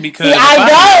same thing because... See, I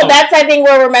know. That's, I think,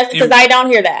 where we're messing, because I don't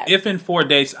hear that. If in 4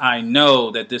 dates I know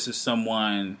that this is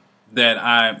someone that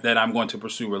I'm going to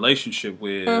pursue a relationship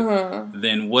with,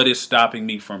 then what is stopping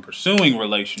me from pursuing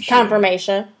relationship?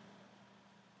 Confirmation.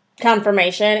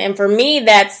 And for me,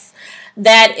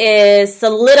 that is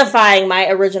solidifying my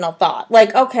original thought.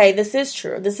 Like, okay, this is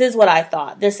true. This is what I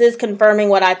thought. This is confirming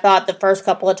what I thought the first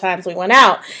couple of times we went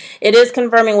out. It is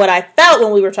confirming what I felt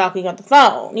when we were talking on the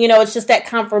phone. It's just that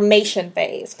confirmation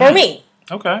phase for me.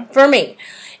 Okay. For me.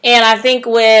 And I think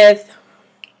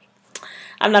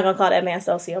I'm not going to call that man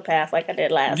sociopath like I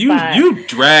did last time. You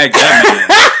dragged that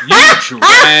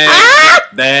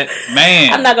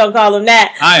man. I'm not going to call him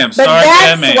that. I am sorry for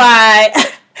that man. That's why...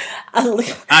 I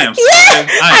am sorry.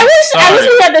 I wish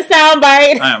we had the sound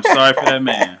bite. I am sorry for that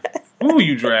man. Ooh,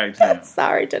 you dragged him.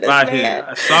 Sorry to this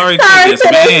man. Sorry to this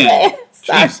man.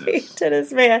 Sorry to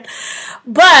this man.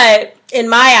 But in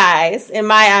my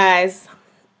eyes,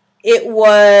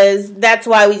 that's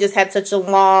why we just had such a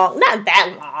long, not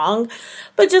that long,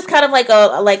 but just kind of like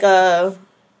a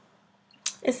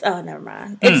it's, oh, never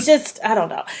mind. It's just, I don't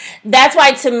know. That's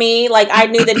why to me, like, I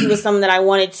knew that he was someone that I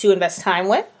wanted to invest time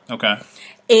with. Okay.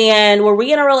 And were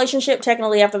we in a relationship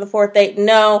technically after the 4th date?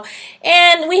 No.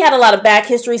 And we had a lot of back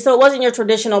history, so it wasn't your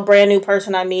traditional brand new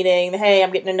person I'm meeting. Hey,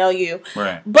 I'm getting to know you.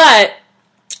 Right. But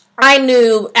I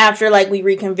knew after, like, we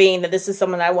reconvened that this is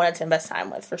someone that I wanted to invest time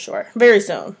with for sure. Very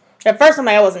soon. At first,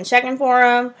 I wasn't checking for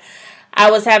him. I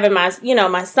was having my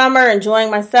summer, enjoying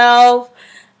myself.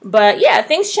 But yeah,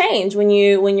 things change when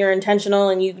you're intentional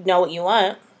and you know what you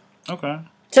want. Okay.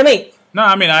 To me. No,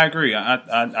 I mean I agree.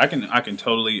 I can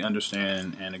totally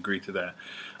understand and agree to that.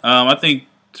 I think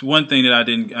one thing that I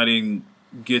didn't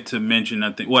get to mention.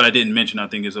 I think what I didn't mention. I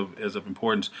think is of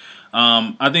importance.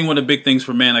 I think one of the big things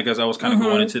for men, like as I was kind of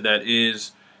going into that,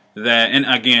 is that, and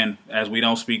again, as we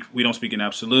don't speak in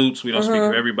absolutes. We don't speak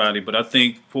for everybody, but I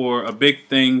think for a big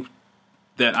thing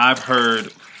that I've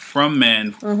heard from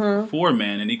men for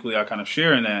men, and equally I kind of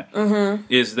share in that,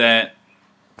 is that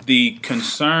the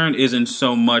concern isn't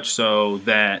so much so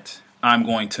that I'm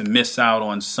going to miss out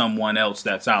on someone else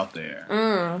that's out there.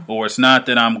 Or it's not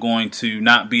that I'm going to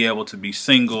not be able to be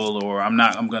single, or I'm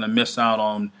going to miss out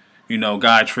on,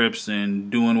 guy trips and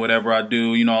doing whatever I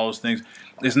do, all those things.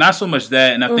 It's not so much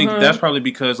that, and I think that's probably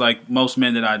because, like, most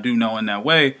men that I do know in that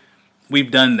way,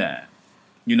 we've done that.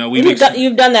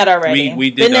 You've done that already.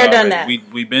 We did that done that.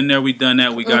 We've been there, we've done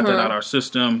that, we got that out of our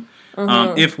system.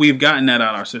 If we've gotten that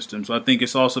out of our system. So I think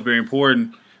it's also very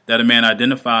important that a man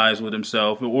identifies with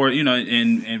himself, or,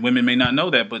 and women may not know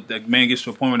that, but the man gets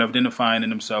to a point of identifying in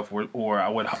himself, or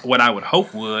what I would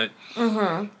hope would,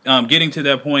 getting to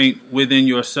that point within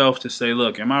yourself to say,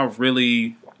 look, am I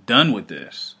really done with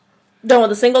this? Done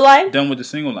with the single life? Done with the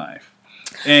single life.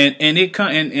 And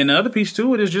the other piece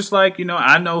to it is just like,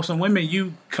 I know some women,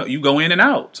 you go in and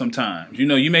out sometimes.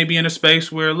 You may be in a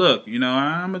space where, look,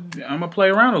 I'm gonna play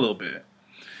around a little bit.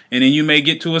 And then you may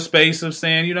get to a space of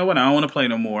saying, you know what, I don't want to play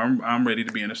no more. I'm ready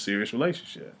to be in a serious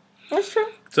relationship. That's true.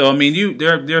 So, I mean,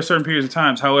 there are certain periods of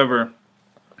times. However,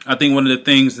 I think one of the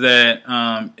things that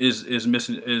is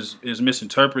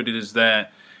misinterpreted is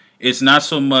that it's not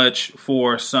so much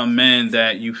for some men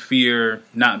that you fear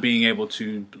not being able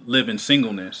to live in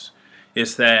singleness.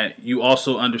 It's that you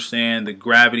also understand the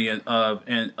gravity of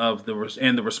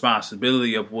the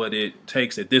responsibility of what it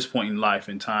takes at this point in life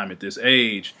and time at this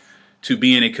age to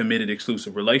be in a committed,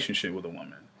 exclusive relationship with a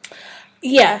woman.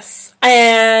 Yes,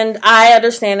 and I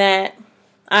understand that.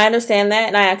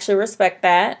 And I actually respect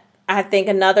that. I think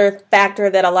another factor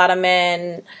that a lot of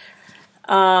men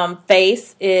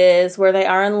face is where they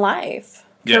are in life,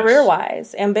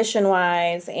 career-wise,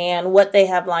 ambition-wise, and what they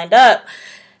have lined up.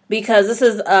 Because this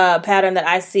is a pattern that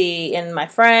I see in my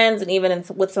friends and even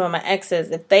with some of my exes.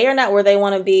 If they are not where they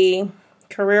want to be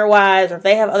career-wise, or if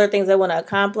they have other things they want to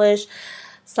accomplish,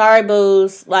 sorry,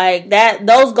 booze. Like that,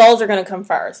 those goals are going to come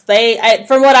first.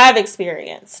 From what I've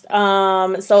experienced.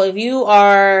 So if you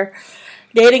are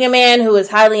dating a man who is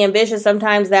highly ambitious,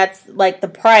 sometimes that's like the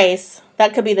price.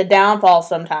 That could be the downfall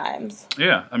sometimes.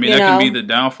 Yeah, I mean, that can be the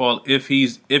downfall if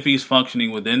he's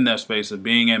functioning within that space of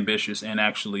being ambitious and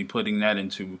actually putting that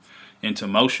into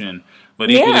motion. But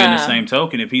equally, in the same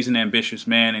token, if he's an ambitious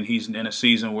man and he's in a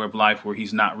season of life where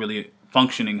he's not really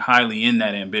functioning highly in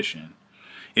that ambition,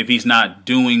 if he's not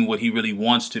doing what he really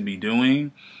wants to be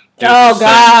doing, there's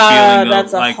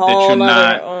that's a whole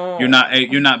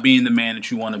you're not being the man that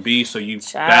you want to be, so you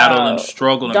battle and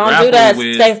struggle and grapple with. Don't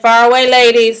do that. Stay far away,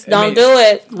 ladies. Don't do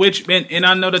it. And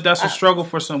I know that's a struggle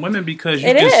for some women because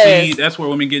you can see that's where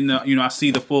women get. I see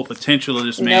the full potential of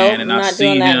this man, and I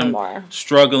see him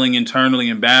struggling internally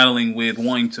and battling with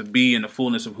wanting to be in the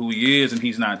fullness of who he is, and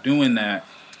he's not doing that.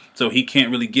 So he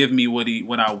can't really give me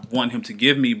what I want him to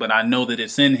give me, but I know that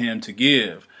it's in him to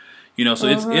give. So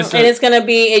it's going to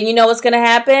be, and you know what's going to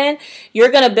happen? You're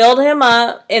going to build him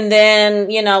up, and then,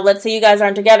 let's say you guys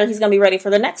aren't together, he's going to be ready for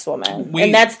the next woman.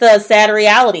 And that's the sad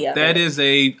reality of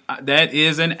it. That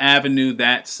is an avenue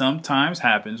that sometimes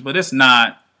happens, but it's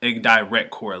not a direct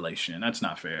correlation. That's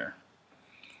not fair.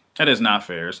 That is not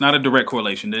fair. It's not a direct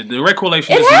correlation. The direct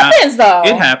correlation though.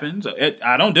 It happens.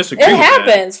 I don't disagree with that. It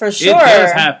happens, for sure. It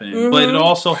does happen. But it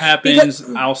also happens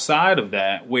outside of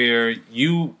that, where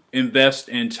you invest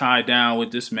and tie down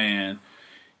with this man.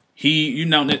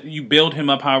 You build him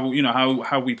up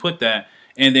how we put that,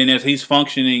 and then as he's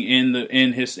functioning in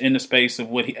the space of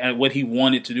what he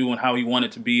wanted to do and how he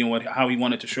wanted to be and how he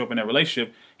wanted to show up in that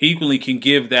relationship, he equally can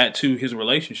give that to his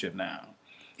relationship now.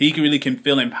 He can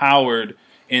feel empowered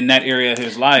in that area of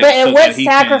his life. But at what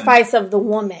sacrifice of the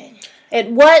woman? At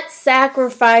what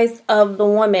sacrifice of the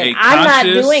woman? I'm not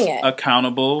doing it.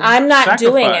 Accountable. I'm not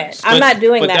doing it. I'm not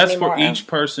doing that anymore. But that's for each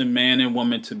person, man and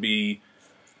woman, to be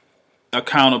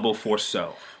accountable for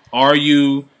self. Do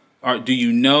you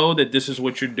know that this is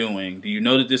what you're doing? Do you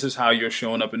know that this is how you're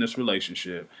showing up in this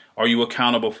relationship? Are you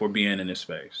accountable for being in this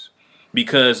space?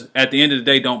 Because at the end of the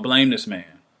day, don't blame this man.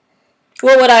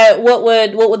 Where would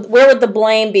the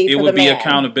blame be for the man? It would be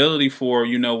accountability for,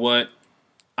 to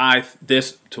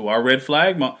our red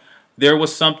flag. There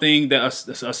was something that a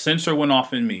sensor went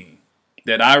off in me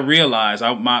that I realized.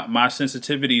 My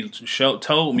sensitivity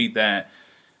told me that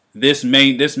this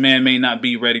man may not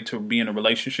be ready to be in a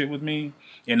relationship with me,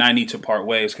 and I need to part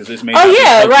ways because this may. Oh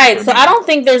yeah, right. So I don't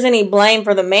think there's any blame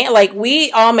for the man. Like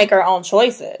we all make our own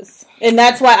choices, and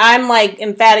that's why I'm like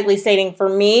emphatically stating for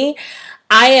me.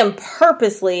 I am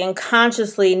purposely and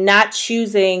consciously not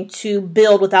choosing to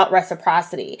build without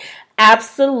reciprocity.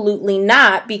 Absolutely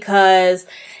not, because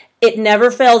it never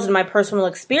fails in my personal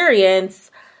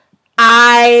experience.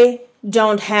 I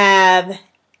don't have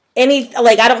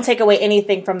I don't take away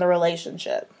anything from the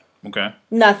relationship. Okay.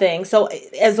 Nothing. So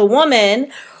as a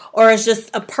woman, or as just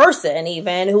a person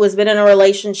even who has been in a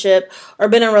relationship or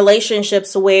been in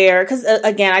relationships where, because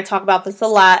again, I talk about this a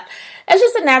lot, as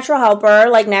just a natural helper,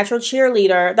 like natural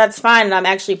cheerleader, that's fine. And I'm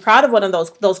actually proud of one of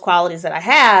those qualities that I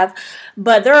have.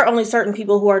 But there are only certain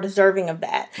people who are deserving of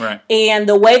that. Right. And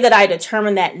the way that I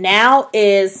determine that now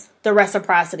is the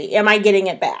reciprocity. Am I getting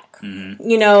it back?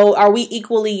 Mm-hmm. Are we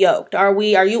equally yoked? Are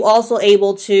you also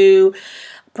able to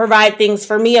provide things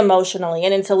for me emotionally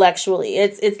and intellectually?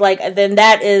 It's like, then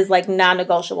that is like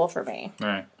non-negotiable for me.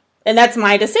 Right. And that's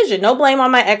my decision. No blame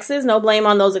on my exes, no blame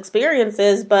on those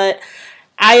experiences, but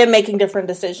I am making different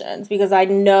decisions because I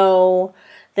know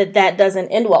that doesn't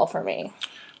end well for me.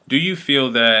 Do you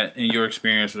feel that in your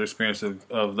experience or the experience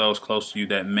of those close to you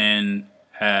that men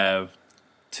have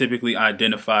typically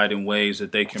identified in ways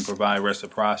that they can provide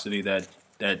reciprocity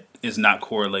that is not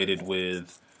correlated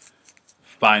with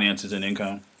finances and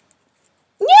income?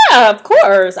 Yeah, of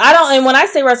course. And when I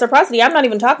say reciprocity, I'm not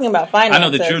even talking about finances. I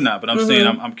know that you're not, but I'm saying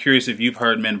I'm curious if you've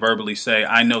heard men verbally say,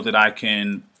 I know that I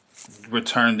can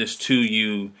return this to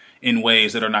you in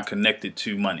ways that are not connected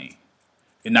to money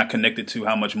and not connected to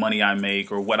how much money I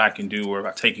make or what I can do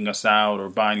or taking us out or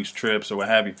buying these trips or what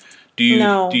have you.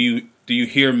 do you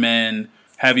hear men?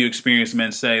 Have you experienced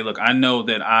men say, "Look, I know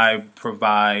that I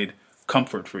provide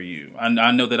comfort for you.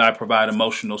 I know that I provide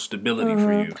emotional stability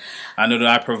for you. I know that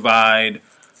I provide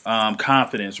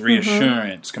confidence,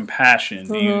 reassurance, compassion."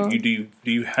 Do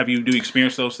you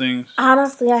experience those things?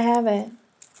 Honestly, I haven't.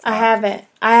 I haven't.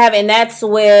 And that's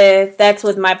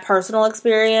with my personal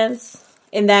experience,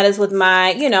 and that is with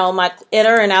my, my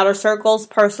inner and outer circles,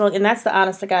 personal, and that's the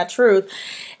honest to God truth.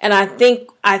 And I think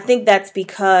that's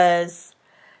because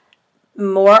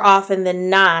more often than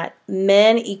not,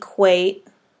 men equate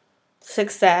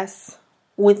success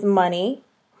with money.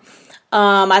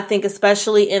 I think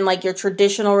especially in like your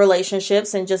traditional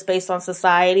relationships and just based on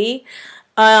society,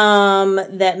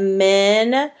 that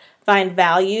men find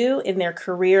value in their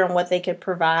career and what they could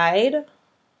provide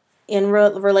in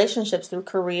relationships through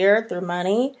career, through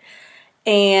money.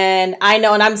 And I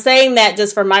know, and I'm saying that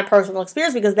just from my personal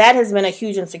experience because that has been a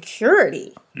huge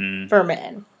insecurity for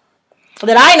men.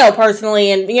 That I know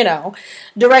personally and,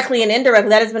 directly and indirectly,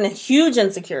 that has been a huge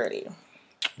insecurity.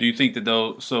 Do you think that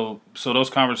those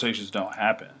conversations don't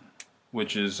happen,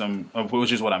 which is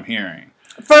what I'm hearing?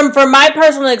 From my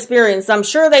personal experience, I'm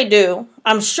sure they do,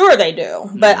 but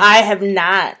I have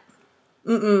not.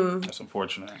 That's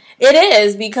unfortunate. It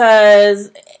is because,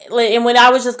 and when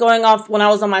I was just going off, when I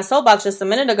was on my soapbox just a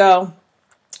minute ago,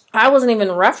 I wasn't even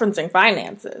referencing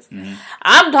finances.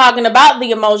 I'm talking about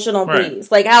the emotional piece.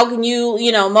 Like, how can you,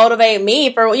 motivate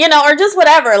me for, or just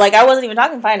whatever. Like, I wasn't even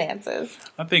talking finances.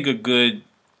 I think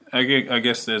I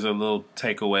guess there's a little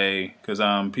takeaway because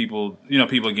people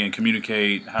again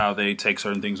communicate how they take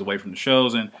certain things away from the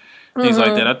shows and things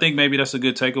like that. I think maybe that's a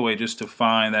good takeaway just to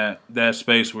find that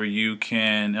space where you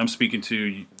can. I'm speaking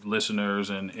to listeners,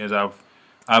 and as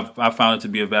I've found it to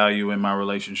be a value in my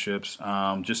relationships,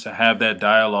 just to have that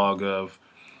dialogue of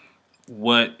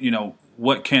what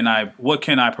can I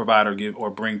provide or give or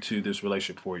bring to this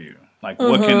relationship for you? Like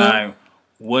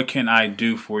what can I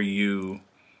do for you?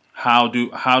 How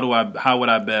would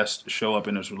I best show up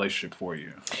in this relationship for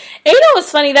you? And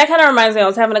it's funny, that kind of reminds me, I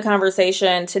was having a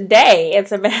conversation today,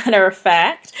 as a matter of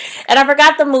fact, and I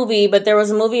forgot the movie, but there was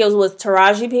a movie, it was with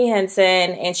Taraji P. Henson,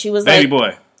 and she was Baby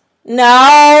Boy. No.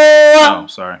 Oh,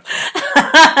 sorry.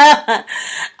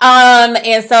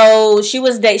 And so she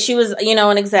was,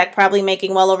 an exec, probably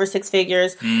making well over 6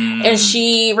 figures. And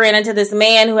she ran into this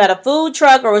man who had a food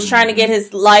truck or was trying to get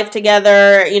his life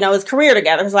together, his career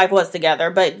together. His life was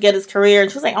together, but get his career. And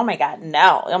she was like, oh my God,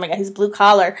 no. Oh my God, he's blue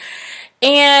collar.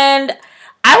 And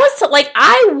I was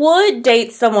I would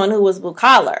date someone who was blue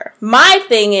collar. My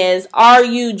thing is, are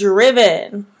you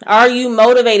driven? Are you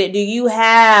motivated? Do you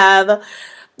have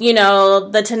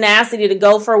the tenacity to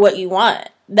go for what you want?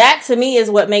 That to me is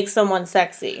what makes someone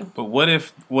sexy. But what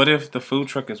if the food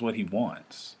truck is what he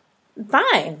wants?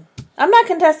 Fine. I'm not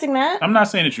contesting that. I'm not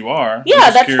saying that you are. Yeah,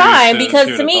 that's fine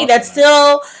because to me that's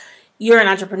still, you're an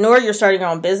entrepreneur, you're starting your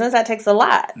own business, that takes a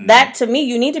lot. That to me,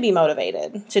 you need to be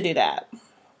motivated to do that.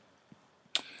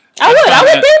 I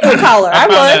would date blue collar.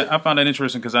 I found that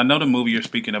interesting because I know the movie you're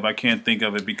speaking of. I can't think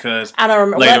of it because I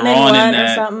don't remember later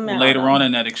on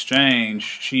in that exchange,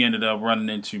 she ended up running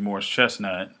into Morris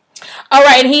Chestnut. Oh,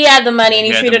 right, and he had the money and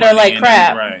he treated her like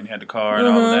crap. And he had the car and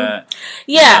all of that.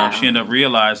 Yeah. She ended up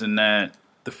realizing that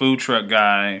the food truck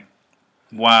guy,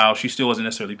 while she still wasn't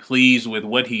necessarily pleased with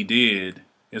what he did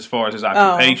as far as his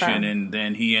occupation, and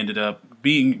then he ended up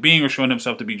being or showing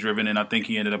himself to be driven, and I think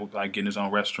he ended up getting his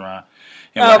own restaurant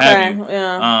and what have you.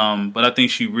 Yeah. But I think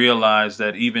she realized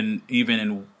that even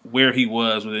in where he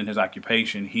was within his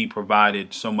occupation, he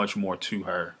provided so much more to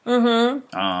her.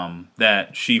 That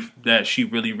she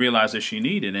really realized that she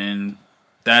needed, and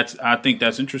I think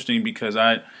that's interesting because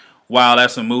while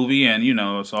that's a movie and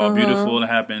it's all beautiful to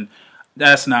happen,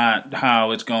 that's not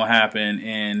how it's gonna happen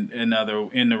in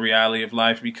the reality of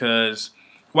life because.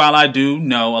 While I do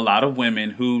know a lot of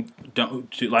women who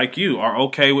don't, like you, are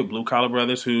okay with blue collar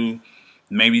brothers who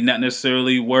maybe not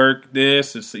necessarily work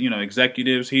this, it's,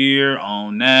 executives here,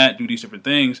 own that, do these different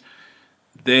things.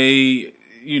 They,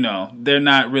 they're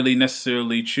not really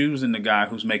necessarily choosing the guy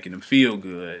who's making them feel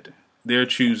good. They're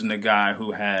choosing the guy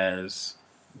who has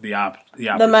the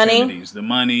opportunities, the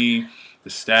money, the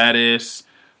status,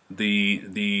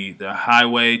 the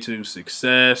highway to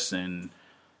success, and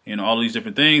all these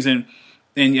different things. And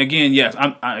again, yes,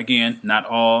 again, not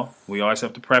all. We always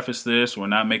have to preface this. We're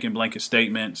not making blanket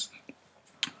statements.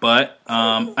 But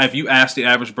if you ask the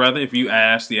average brother, if you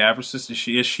ask the average sister,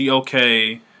 is she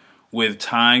okay with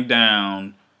tying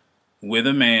down with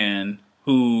a man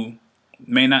who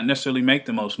may not necessarily make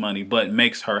the most money, but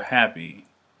makes her happy?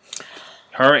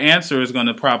 Her answer is going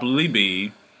to probably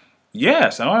be,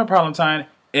 yes, I don't have a problem tying.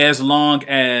 as long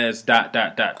as ...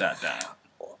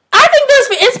 I think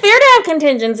it's fair to have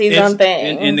contingencies on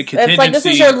things. And the contingency, it's like, this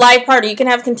is your life partner. You can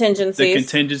have contingencies. The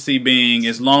contingency being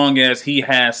as long as he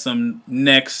has some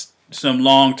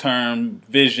long-term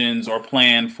visions or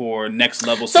plan for next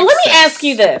level success. So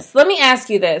let me ask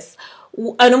you this.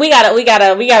 And we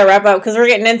gotta wrap up because we're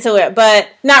getting into it, but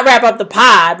not wrap up the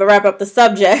pod, but wrap up the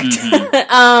subject.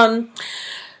 Mm-hmm.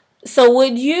 So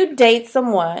would you date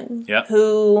someone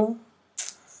who...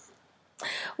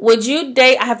 Would you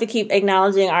date? I have to keep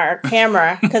acknowledging our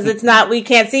camera because it's not. We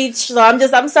can't see. So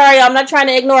I'm sorry. I'm not trying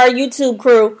to ignore our YouTube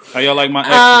crew. How y'all like my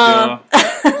exes,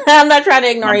 y'all? I'm not trying to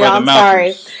ignore y'all. I'm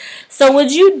sorry. So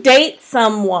would you date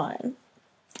someone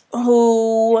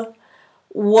who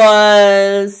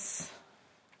was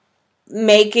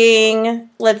making,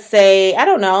 let's say, I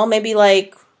don't know, maybe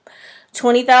like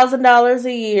 $20,000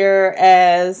 a year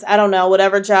as, I don't know,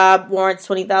 whatever job warrants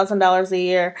 $20,000 a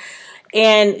year?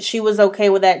 And she was okay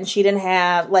with that, and she didn't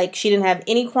have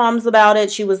any qualms about it.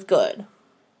 She was good.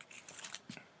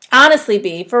 Honestly,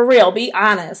 be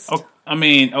honest. Oh, I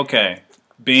mean, okay,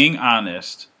 being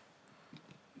honest.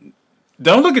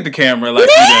 Don't look at the camera like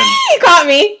you caught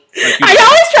me. Like I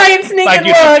always try and sneak like and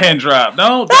you look. A pin drop.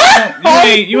 No,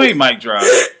 you ain't mic drop.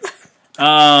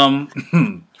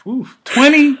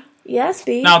 20. Yes,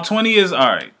 B. Now 20 is all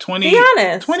right. 20. Be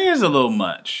honest. 20 is a little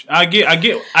much. I get.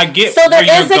 So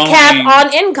there is a cap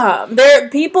on income.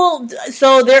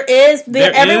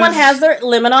 Everyone has their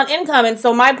limit on income, and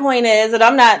so my point is that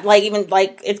I'm not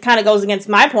it kind of goes against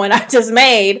my point I just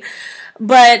made.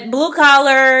 But blue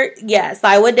collar, yes,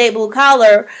 I would date blue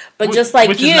collar, but which is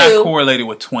not correlated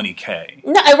with 20K.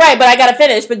 No, right, but I gotta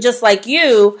finish. But just like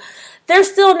you, there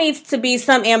still needs to be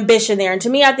some ambition there. And to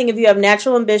me, I think if you have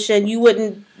natural ambition, you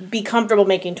wouldn't be comfortable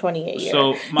making 20 a year.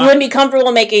 You wouldn't be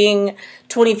comfortable making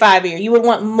 25 a year. You would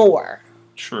want more.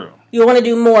 True. You would want to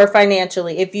do more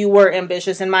financially if you were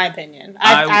ambitious, in my opinion.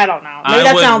 I don't know. Maybe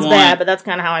that sounds bad, but that's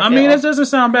kind of how I feel. I mean, it doesn't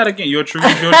sound bad. Again, your truth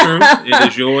is your truth. It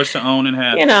is yours to own and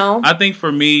have. You know. I think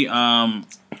for me,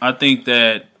 I think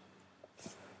that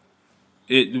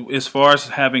as far as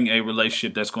having a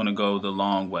relationship that's going to go the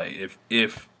long way,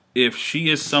 if she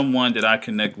is someone that I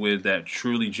connect with that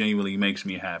truly, genuinely makes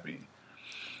me happy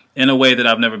in a way that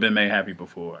I've never been made happy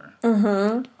before.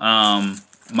 Mm-hmm.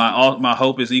 My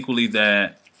hope is equally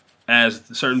that as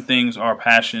certain things are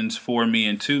passions for me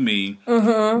and to me,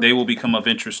 mm-hmm. they will become of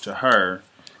interest to her,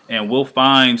 and we'll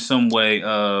find some way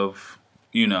of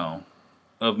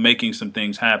making some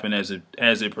things happen as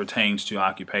it pertains to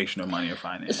occupation or money or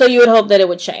finance. So you would hope that it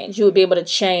would change. You would be able to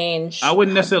change. I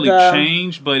wouldn't necessarily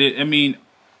change, but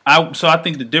I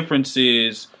think the difference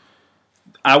is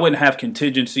I wouldn't have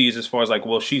contingencies as far as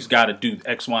she's got to do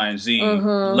X, Y, and Z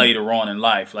mm-hmm. later on in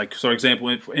life. Like, for example,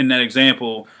 in that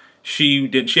example, she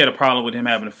had a problem with him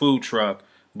having a food truck,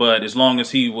 but as long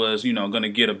as he was, going to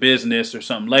get a business or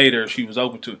something later, she was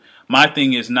open to it. My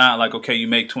thing is not like, okay, you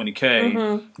make $20K,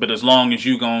 mm-hmm. but as long as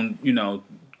you going to,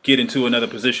 get into another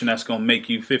position that's going to make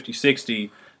you 50,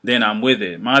 60, then I'm with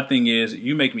it. My thing is,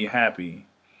 you make me happy.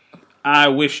 I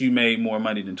wish you made more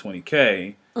money than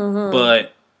 $20K, mm-hmm.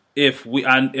 but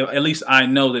at least I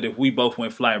know that if we both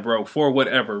went flat broke for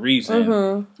whatever reason,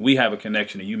 mm-hmm. we have a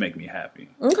connection and you make me happy.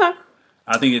 Okay.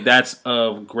 I think that's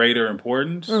of greater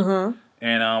importance. Mm-hmm.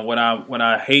 And what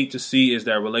I hate to see is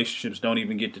that relationships don't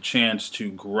even get the chance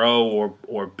to grow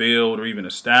or build or even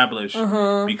establish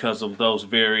mm-hmm. because of those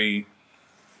very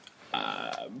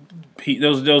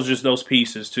those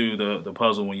pieces to the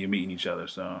puzzle when you're meeting each other.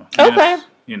 So okay,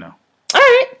 all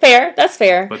right, fair. That's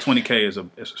fair. But $20K is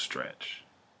a stretch.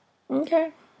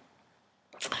 Okay.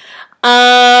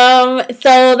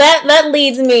 So that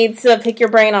leads me to pick your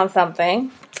brain on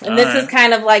something. And this is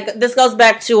kind of this goes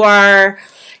back to our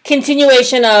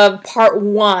continuation of part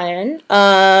 1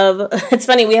 of, it's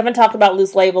funny, we haven't talked about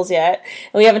loose labels yet.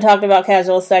 And we haven't talked about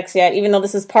casual sex yet, even though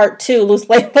this is part 2, loose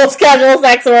labels, casual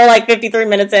sex, and we're 53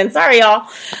 minutes in. Sorry, y'all.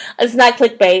 It's not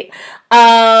clickbait.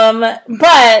 But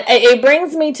it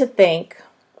brings me to think,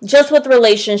 just with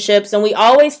relationships, and we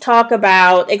always talk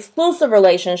about exclusive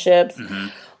relationships, mm-hmm.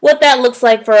 what that looks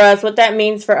like for us, what that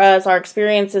means for us, our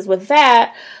experiences with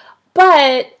that.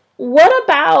 But what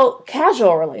about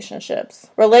casual relationships?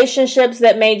 Relationships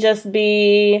that may just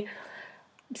be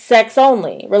sex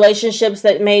only. Relationships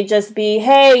that may just be,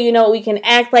 hey, we can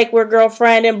act like we're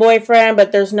girlfriend and boyfriend,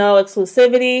 but there's no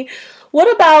exclusivity.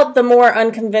 What about the more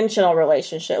unconventional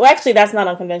relationship? Well, actually, that's not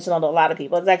unconventional to a lot of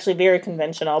people. It's actually very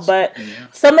conventional. But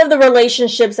some of the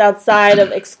relationships outside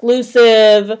of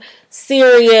exclusive,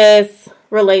 serious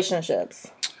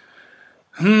relationships.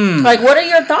 What are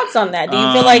your thoughts on that? Do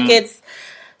you feel like it's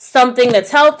something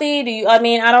that's healthy? I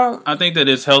think that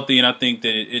it's healthy, and I think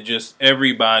that it just,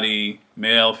 everybody,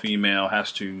 male, female,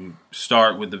 has to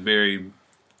start with the very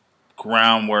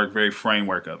groundwork, very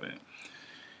framework of it.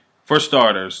 For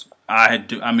starters,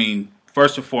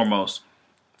 first and foremost,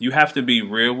 you have to be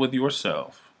real with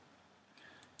yourself.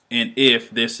 And if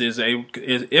this is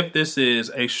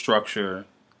a structure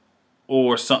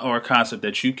or a concept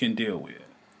that you can deal with,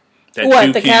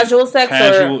 casual sex,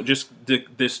 or just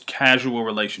this casual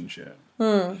relationship.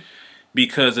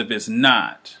 Because if it's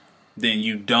not, then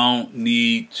you don't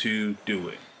need to do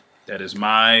it. That is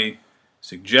my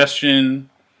suggestion,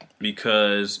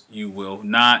 because you will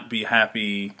not be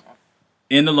happy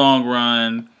in the long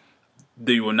run.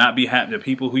 You will not be happy. The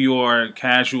people who you are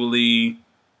casually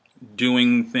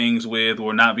doing things with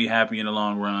will not be happy in the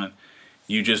long run.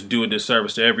 You just do a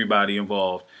disservice to everybody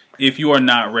involved if you are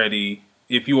not ready,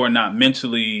 if you are not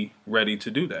mentally ready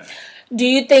to do that. Do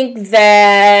you think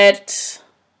that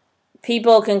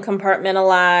people can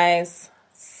compartmentalize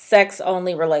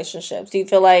sex-only relationships? Do you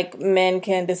feel like men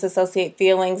can disassociate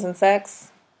feelings and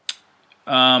sex?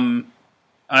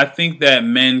 I think that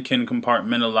men can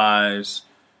compartmentalize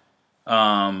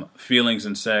feelings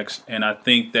and sex, and I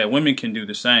think that women can do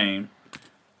the same.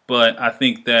 But I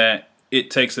think that it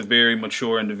takes a very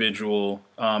mature individual,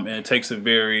 and it takes a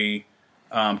very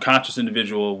conscious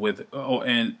individual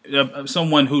and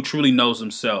someone who truly knows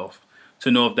himself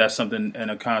to know if that's something in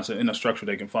a concept, in a structure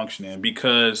they can function in.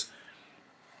 Because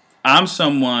I'm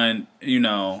someone,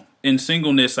 in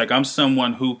singleness, like I'm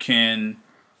someone who can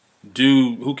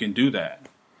do that.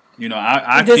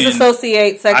 I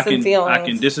disassociate sex and feelings. I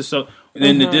can disassociate.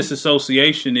 Then the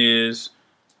disassociation is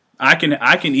I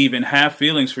can even have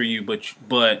feelings for you,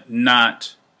 but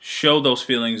not show those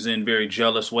feelings in very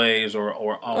jealous ways, or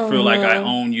feel like I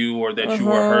own you, or that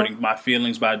you are hurting my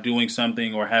feelings by doing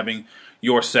something, or having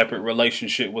your separate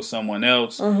relationship with someone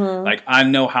else. Like I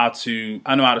know how to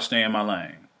stay in my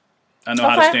lane. I know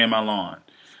how to stay in my lawn.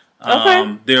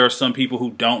 There are some people who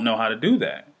don't know how to do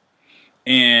that.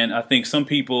 And I think some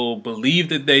people believe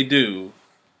that they do,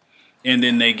 and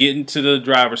then they get into the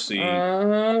driver's seat.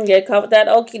 Get caught with that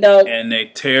okie doke. And they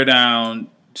tear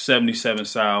down 77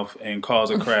 South and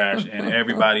cause a crash, and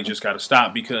everybody just got to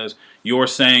stop, because you're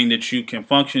saying that you can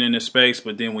function in this space,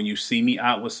 but then when you see me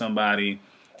out with somebody,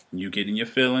 you get in your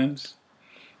feelings,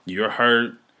 you're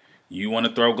hurt, you want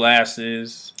to throw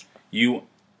glasses, not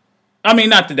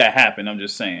that happened, I'm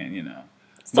just saying,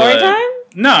 Story time?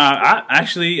 No, I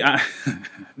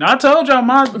told y'all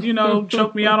my,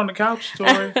 choke me out on the couch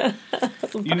story. Man.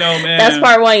 That's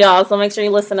part one, y'all. So make sure you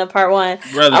listen to part one.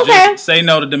 Brother, just say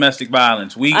no to domestic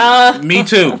violence. Me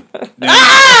too.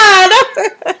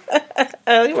 You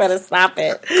better stop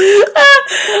it. Okay.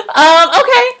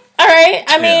 All right.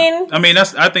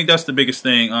 I think that's the biggest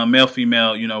thing. Male,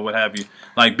 female, what have you.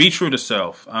 Like, be true to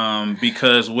self.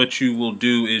 Because what you will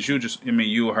do is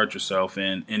you will hurt yourself.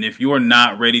 And if you are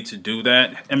not ready to do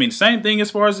that, same thing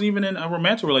as far as even in a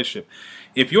romantic relationship.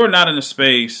 If you're not in a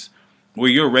space where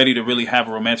you're ready to really have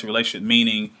a romantic relationship,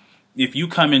 meaning if you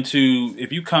come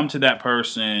to that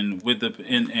person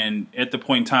and at the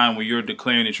point in time where you're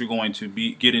declaring that you're going to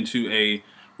get into a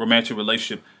romantic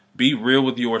relationship, be real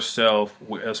with yourself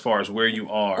as far as where you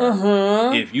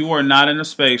are. If you are not in a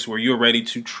space where you're ready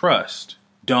to trust,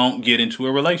 don't get into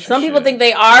a relationship. Some people think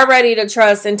they are ready to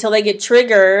trust until they get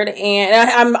triggered.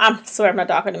 And I'm sorry, I'm not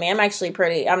talking to me. I'm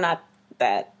actually I'm not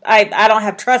that. I don't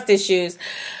have trust issues.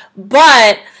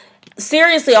 But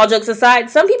seriously, all jokes aside,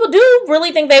 some people do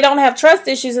really think they don't have trust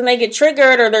issues, and they get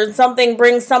triggered, or there's something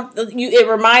it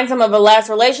reminds them of a last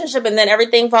relationship, and then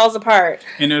everything falls apart.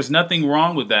 And there's nothing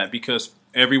wrong with that, because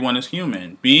everyone is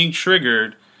human. Being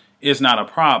triggered is not a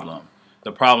problem.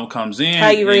 The problem comes in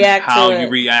how you react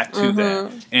to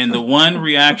that. And the one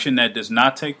reaction that does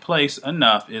not take place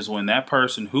enough is when that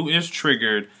person who is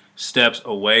triggered steps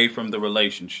away from the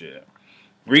relationship.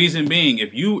 Reason being,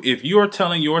 if you are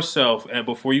telling yourself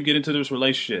before you get into this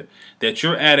relationship that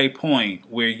you're at a point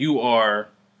where you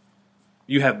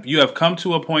have come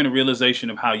to a point of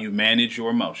realization of how you manage your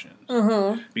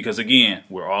emotions. Because again,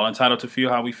 we're all entitled to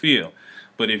feel how we feel.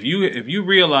 But if you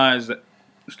realize that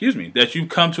you've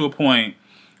come to a point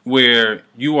where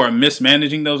you are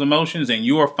mismanaging those emotions and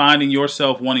you are finding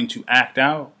yourself wanting to act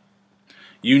out,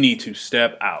 you need to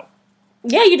step out.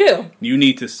 Yeah, you do. You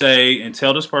need to say and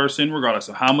tell this person, regardless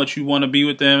of how much you want to be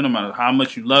with them, no matter how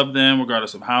much you love them,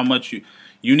 regardless of how much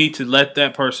you need to let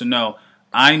that person know,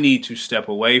 I need to step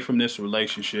away from this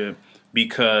relationship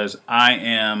because I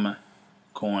am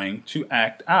going to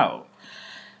act out.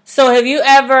 So have you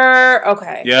ever...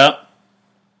 Okay. Yep.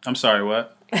 I'm sorry,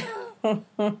 what? Okay.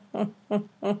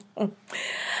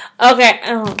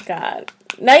 Oh God.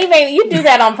 No, you do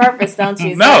that on purpose, don't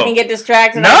you? So No, I can get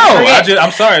distracted. No,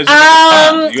 I'm sorry.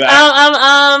 I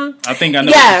think I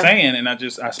know what you're saying, and I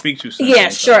speak too soon. Yeah,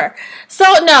 sure. So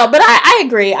no, but I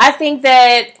agree. I think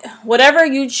that whatever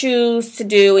you choose to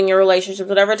do in your relationships,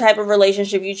 whatever type of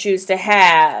relationship you choose to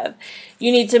have,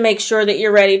 you need to make sure that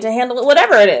you're ready to handle it,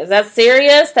 whatever it is. That's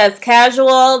serious. That's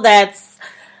casual. That's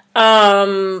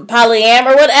polyam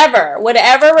or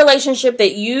whatever relationship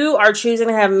that you are choosing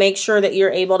to have, make sure that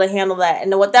you're able to handle that.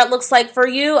 And what that looks like for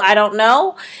you, I don't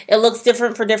know. It looks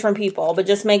different for different people, but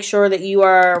just make sure that you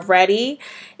are ready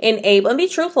and able, and be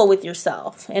truthful with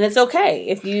yourself. And it's okay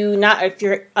if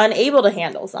you're unable to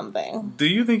handle something. Do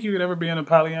you think you could ever be in a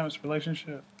polyamorous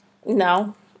relationship?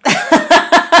 No.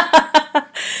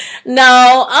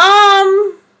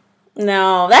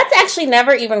 No, that's actually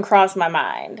never even crossed my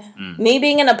mind. Me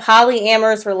being in a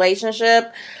polyamorous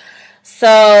relationship,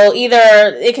 so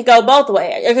either it could go both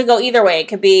ways. It could go either way. It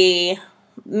could be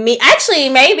me. Actually,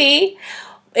 maybe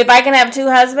if I can have two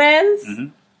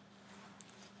husbands.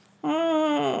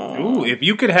 Ooh, if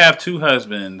you could have two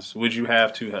husbands, would you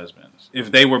have two husbands?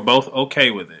 If they were both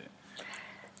okay with it.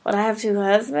 Would I have two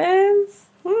husbands?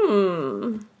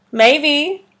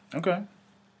 Maybe. Okay.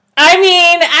 I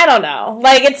mean, I don't know.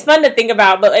 Like, it's fun to think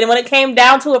about, but when it came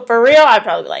down to it for real, I'd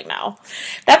probably be like, no.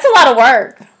 That's a lot of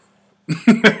work.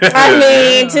 I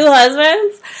mean, two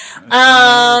husbands.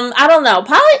 I don't know.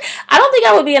 I don't think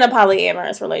I would be in a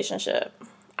polyamorous relationship.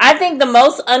 I think the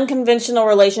most unconventional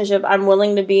relationship I'm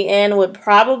willing to be in would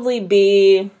probably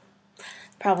be...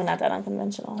 Probably not that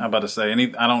unconventional. I'm about to say,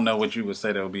 I don't know what you would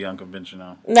say that would be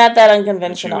unconventional. Not that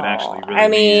unconventional. That you would actually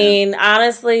really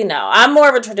honestly, no. I'm more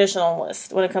of a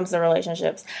traditionalist when it comes to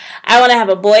relationships. I want to have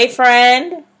a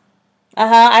boyfriend.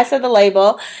 I said the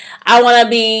label. I want to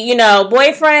be,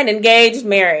 boyfriend, engaged,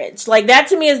 marriage. Like, that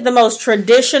to me is the most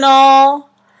traditional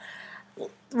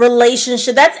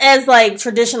relationship. That's as,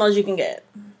 traditional as you can get.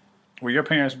 Were your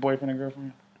parents boyfriend and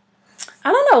girlfriend?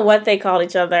 I don't know what they called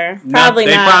each other. Probably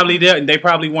not. They probably did. They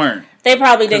probably weren't. They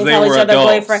probably didn't call each other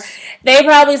boyfriend. They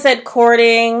probably said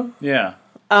courting. Yeah.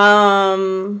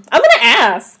 I'm gonna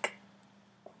ask.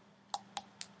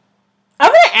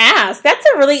 That's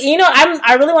a really,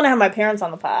 I really want to have my parents on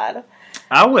the pod.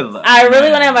 I would. I really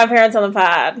want to have my parents on the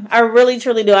pod. I really,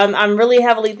 truly do. I'm really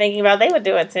heavily thinking about. They would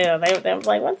do it too. They was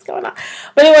like, what's going on?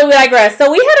 But anyway, we digress.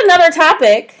 So we had another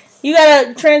topic. You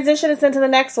gotta transition us into the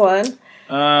next one.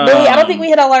 I don't think we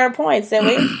hit all our points, did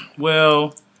we?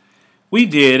 Well, we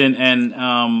did,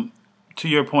 and to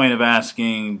your point of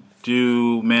asking,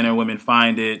 do men or women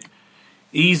find it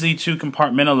easy to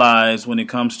compartmentalize when it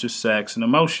comes to sex and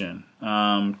emotion?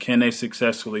 Can they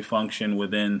successfully function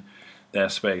within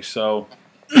that space? So,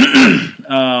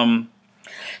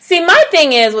 see, my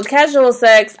thing is with casual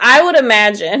sex, I would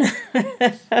imagine.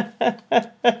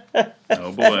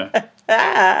 Oh boy.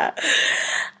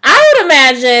 I would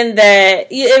imagine that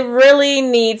it really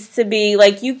needs to be,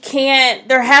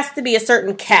 there has to be a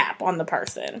certain cap on the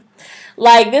person.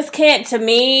 Like, this can't, to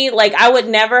me, I would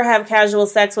never have casual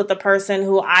sex with a person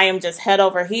who I am just head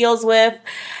over heels with.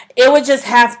 It would just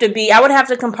have to be, I would have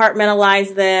to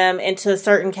compartmentalize them into a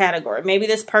certain category. Maybe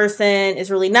this person is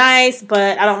really nice,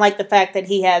 but I don't like the fact that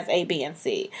he has A, B, and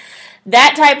C.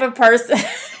 That type of person.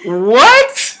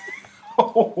 What?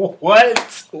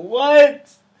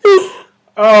 What?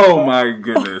 Oh my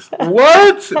goodness.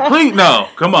 What? Please, no.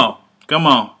 Come on.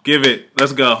 Give it.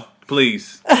 Let's go.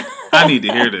 Please. I need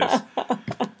to hear this.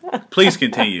 Please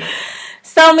continue.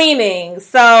 So meaning,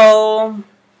 No!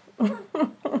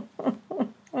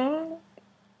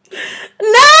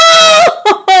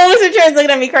 Mr. Trent's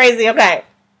looking at me crazy. Okay.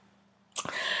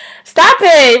 Stop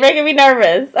it. You're making me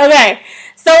nervous. Okay.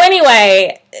 So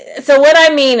anyway, what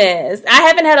I mean is, I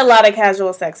haven't had a lot of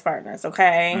casual sex partners,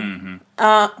 okay? Mm-hmm.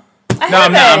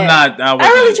 I'm not. I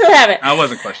really truly haven't. I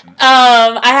wasn't questioning.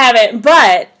 I haven't,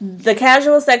 but the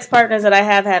casual sex partners that I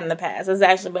have had in the past, it's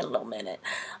actually been a little minute.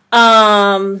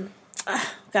 Gosh,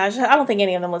 I don't think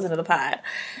any of them listen to the pod.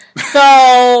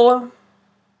 So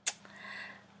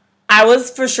I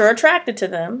was for sure attracted to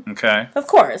them. Okay. Of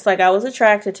course, I was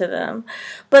attracted to them.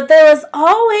 But there was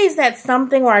always that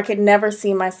something where I could never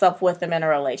see myself with them in a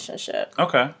relationship.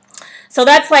 Okay. So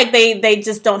that's they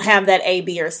just don't have that A,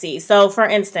 B, or C. So for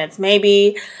instance,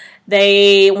 maybe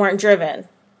they weren't driven.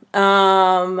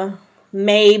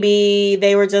 Maybe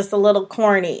they were just a little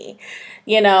corny.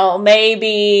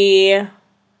 Maybe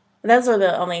Those are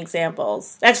the only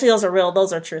examples. Actually, those are real.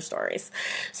 Those are true stories.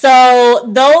 So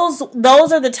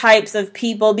those are the types of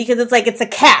people, because it's like, it's a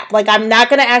cap. Like, I'm not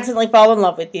going to accidentally fall in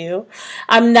love with you.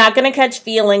 I'm not going to catch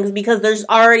feelings, because there's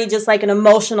already just like an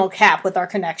emotional cap with our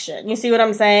connection. You see what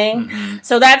I'm saying? Mm-hmm.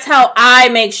 So that's how I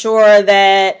make sure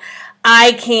that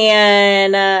I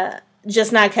can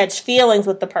just not catch feelings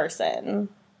with the person.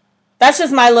 That's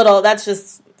just my little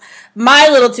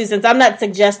 2 cents. I'm not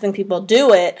suggesting people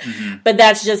do it, but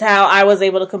that's just how I was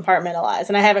able to compartmentalize,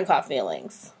 and I haven't caught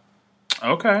feelings.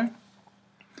 Okay.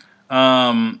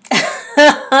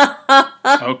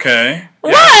 Okay.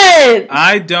 What?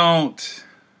 I don't.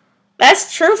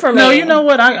 That's true for me. No, you know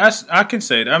what? I can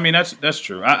say that. I mean, that's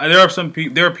true.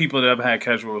 There are people that I've had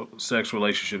casual sex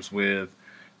relationships with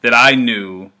that I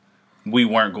knew we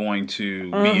weren't going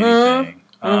to be anything,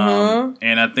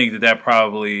 and I think that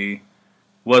probably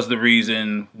was the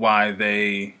reason why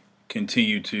they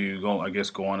continued to go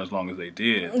on as long as they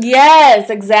did. Yes,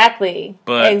 exactly.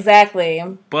 But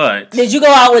did you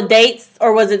go out with dates,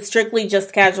 or was it strictly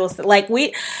just casual? Like,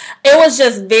 it was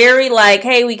just very like,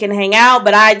 hey, we can hang out,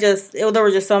 but there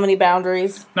were just so many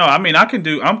boundaries. No, I mean,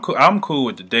 I'm cool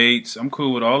with the dates. I'm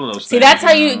cool with all of those things. See, that's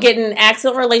how you get in an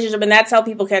accident relationship, and that's how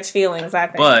people catch feelings, I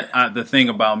think. But the thing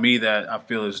about me that I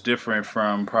feel is different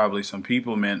from probably some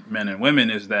people, men and women,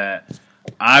 is that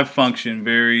I function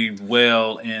very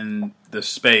well in the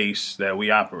space that we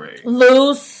operate.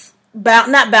 Loose,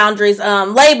 not boundaries,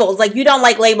 labels. Like, you don't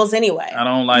like labels anyway. I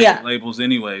don't like labels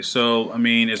anyway. So, I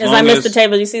mean, as long as... I missed the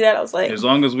table, you see that? I was like... I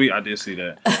did see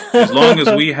that. As long as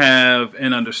we have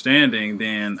an understanding,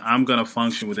 then I'm going to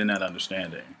function within that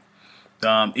understanding.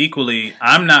 Equally,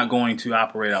 I'm not going to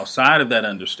operate outside of that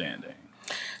understanding.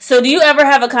 So, do you ever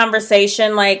have a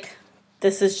conversation like,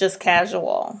 this is just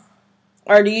casual?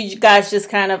 Or do you guys just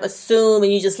kind of assume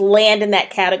and you just land in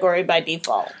that category by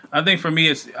default? I think for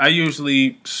me, I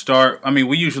usually start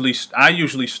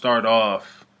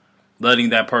off letting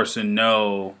that person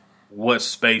know what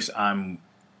space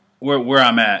where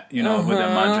I'm at,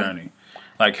 within my journey.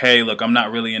 Like, hey, look, I'm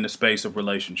not really in the space of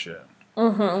relationship.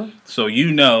 Mm-hmm. So,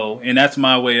 and that's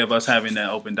my way of us having that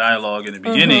open dialogue in the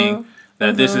beginning,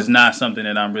 that this is not something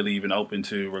that I'm really even open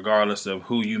to, regardless of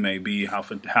who you may be,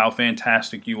 how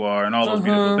fantastic you are, and all those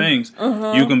beautiful things.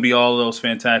 You can be all of those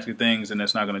fantastic things, and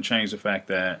that's not going to change the fact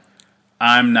that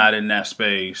I'm not in that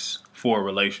space for a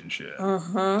relationship.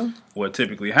 What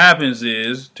typically happens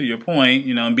is, to your point,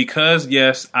 and because,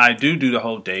 yes, I do the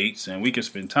whole dates, and we can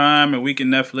spend time, and we can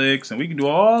Netflix, and we can do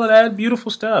all of that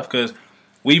beautiful stuff, because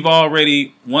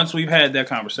once we've had that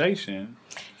conversation...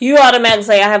 You automatically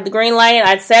say, I have the green light.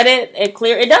 I said it.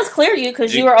 It does clear you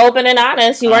because you were open and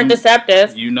honest. You weren't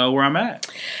deceptive. You know where I'm at.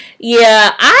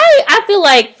 Yeah, I feel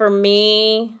like for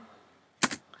me...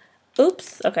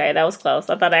 Oops. Okay, that was close.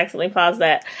 I thought I accidentally paused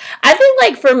that. I think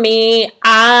like for me,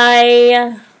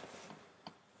 I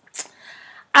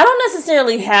don't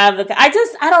necessarily have... I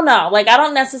don't know. Like, I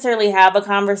don't necessarily have a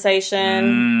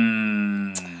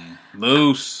conversation.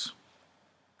 Loose.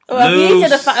 Well, you need to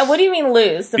define. What do you mean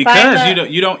loose? Because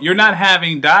you're not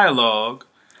having dialogue.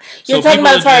 You're talking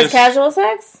about as far as casual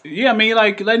sex? Yeah, I mean,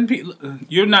 like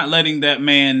you're not letting that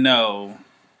man know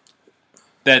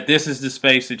that this is the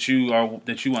space that you want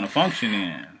to function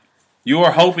in. You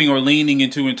are hoping or leaning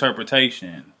into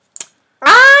interpretation.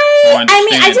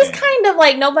 I just kind of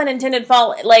like, no pun intended,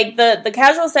 like the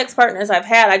casual sex partners I've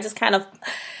had. I just kind of,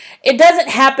 it doesn't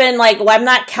happen like, well, I'm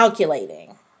not calculating.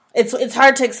 It's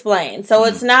hard to explain. So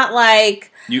it's not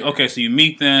like... So you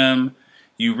meet them,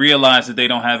 you realize that they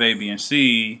don't have A, B, and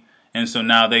C, and so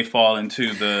now they fall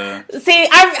into the... See,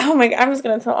 I'm just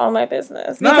going to tell all my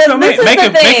business. Make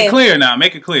it clear now.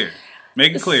 Make it clear.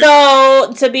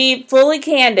 So, to be fully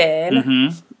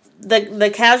candid, the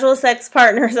casual sex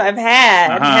partners I've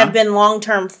had have been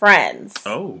long-term friends.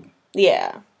 Oh.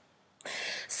 Yeah.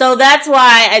 So that's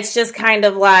why it's just kind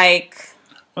of like...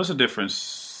 What's the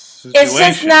difference? It's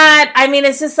just not. I mean,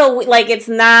 it's just so like it's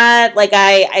not like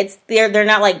they're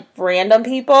not like random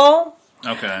people.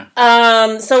 Okay.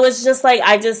 So it's just like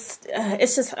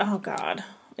it's just oh god,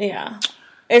 yeah.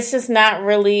 It's just not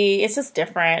really. It's just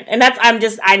different, and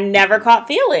I never caught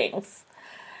feelings.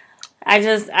 I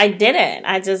didn't.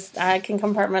 I can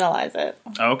compartmentalize it.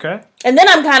 Okay. And then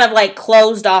I'm kind of like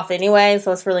closed off anyway,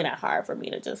 so it's really not hard for me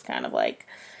to just kind of like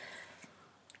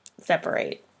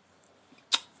separate.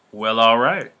 Well, all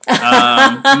right.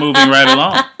 Moving right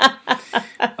along.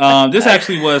 This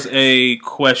actually was a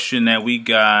question that we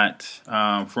got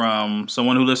from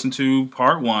someone who listened to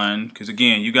part 1. Because,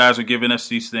 again, you guys are giving us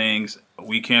these things.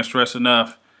 We can't stress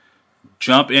enough.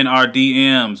 Jump in our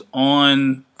DMs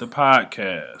on the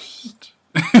podcast.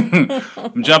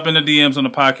 Jump in the DMs on the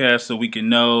podcast so we can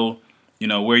know,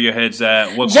 where your head's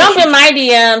at. Jump in my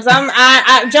DMs.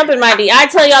 I jump in my DMs. I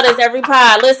tell y'all this every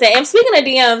pod. Listen, and speaking of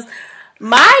DMs,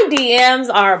 my DMs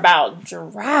are about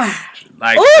dry.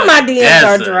 My DMs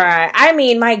are dry. I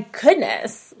mean, my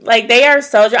goodness. Like, they are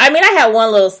so dry. I mean, I had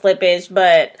one little slippage,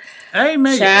 but... Hey,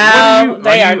 Megan,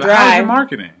 they are dry.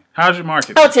 How's your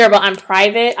marketing? Oh, terrible. I'm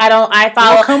private. I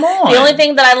follow... Oh, come on. The only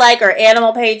thing that I like are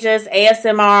animal pages,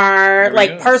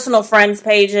 ASMR, personal friends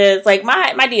pages. Like,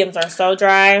 my DMs are so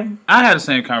dry. I had the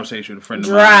same conversation with a friend of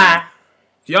mine. Dry.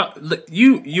 Y'all,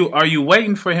 are you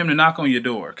waiting for him to knock on your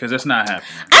door? Because that's not happening.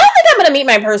 I don't think I'm going to meet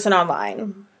my person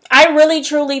online. I really,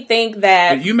 truly think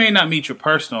that... But you may not meet your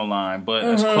person online, but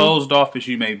as closed off as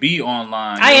you may be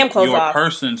online... I am closed off. Your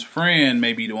person's friend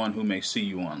may be the one who may see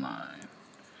you online.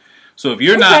 So if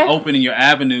you're not opening your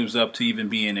avenues up to even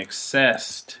being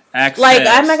accessed... Like,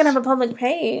 I'm not going to have a public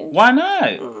page. Why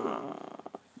not?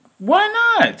 Why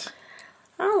not?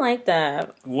 I don't like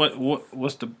that.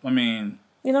 What's the... I mean...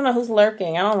 You don't know who's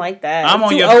lurking. I don't like that.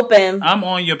 Open. I'm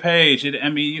on your page.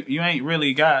 You ain't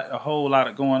really got a whole lot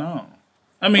of going on.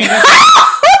 I mean,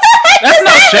 that's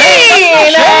not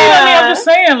shade. I'm just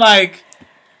saying, like...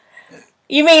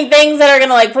 You mean things that are going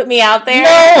to, like, put me out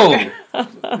there?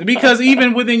 No. Because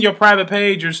even within your private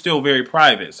page, you're still very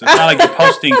private. So it's not like you're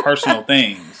posting personal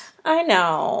things. I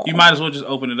know. You might as well just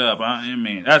open it up. I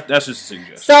mean, that's just a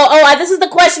suggestion. So, this is the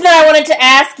question that I wanted to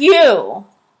ask you.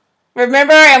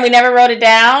 Remember? And we never wrote it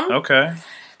down? Okay.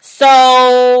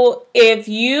 So, if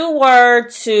you were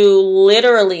to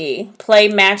literally play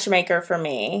matchmaker for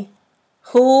me,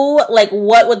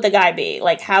 what would the guy be?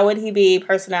 Like, how would he be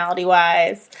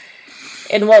personality-wise?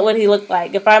 And what would he look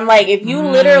like? If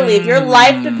your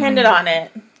life depended on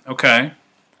it. Okay.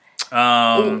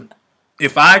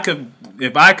 If I could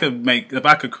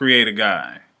create a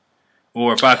guy,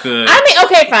 or if I could... I mean,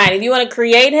 okay, fine. If you want to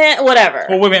create him, whatever.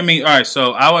 Well, wait a minute. All right,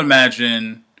 so I would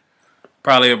imagine...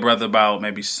 Probably a brother about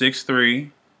maybe 6'3",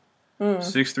 6'3",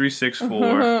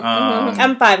 6'4".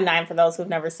 I'm 5'9" for those who've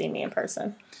never seen me in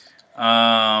person.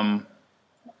 I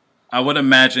would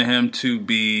imagine him to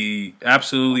be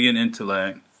absolutely an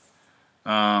intellect,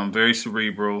 very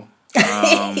cerebral,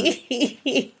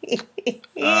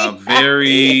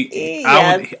 very.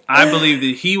 Yes. I believe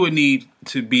that he would need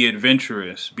to be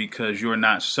adventurous because you're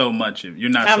not so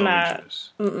adventurous,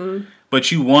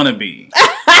 but you want to be.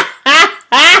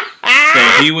 So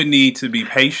he would need to be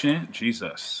patient.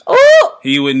 Jesus. Ooh.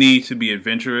 He would need to be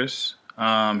adventurous.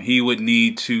 He would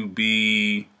need to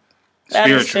be spiritual. That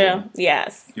is true.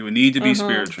 Yes. He would need to be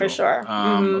spiritual. For sure.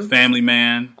 A family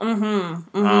man.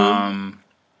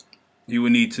 He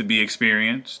would need to be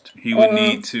experienced. He would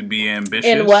need to be ambitious.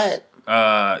 In what?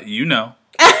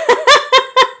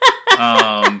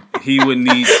 He would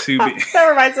need to be... That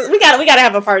reminds us. We got to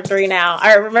have a part 3 now.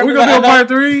 I remember. We're going to do a part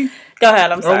 3? Go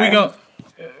ahead. I'm sorry.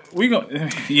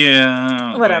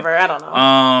 Yeah. Whatever. I don't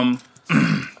know.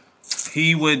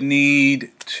 He would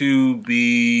need to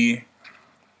be.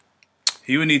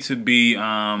 Yeah.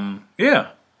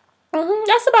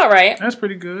 That's about right. That's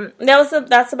pretty good.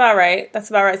 That's about right. That's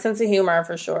about right. Sense of humor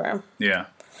for sure. Yeah.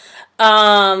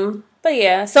 But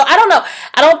yeah. So I don't know.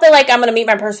 I don't feel like I'm gonna meet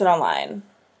my person online.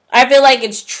 I feel like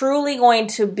it's truly going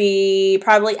to be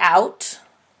probably out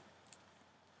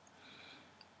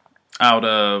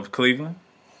of Cleveland.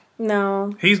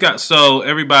 No. He's got, so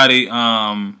everybody,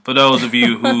 for those of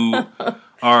you who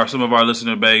are some of our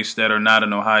listener base that are not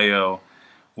in Ohio,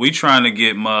 we trying to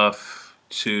get Muff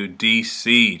to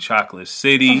DC, Chocolate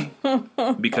City,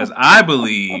 because I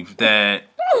believe that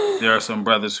there are some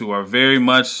brothers who are very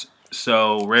much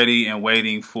so ready and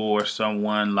waiting for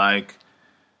someone like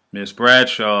Miss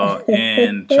Bradshaw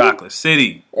in Chocolate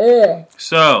City.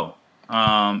 So...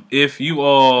 if you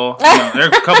all, there are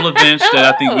a couple of events that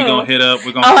I think we're going to hit up.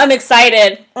 I'm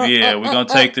excited. Yeah, we're going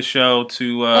to take the show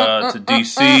to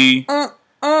DC.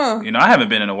 I haven't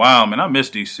been in a while, man. I miss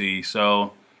DC.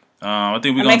 So, I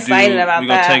think we're going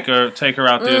to take her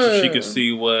out there so she can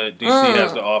see what DC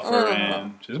has to offer.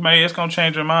 And it's going to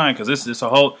change her mind because it's a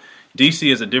whole,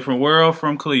 DC is a different world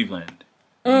from Cleveland.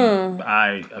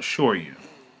 I assure you.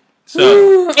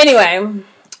 So, anyway,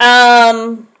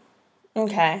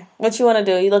 okay, what you want to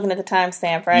do? You looking at the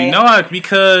timestamp, right?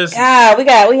 Because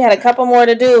we had a couple more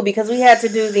to do because we had to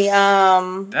do the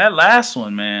that last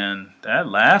one, man.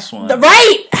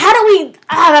 Right? How do we?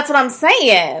 That's what I'm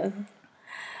saying.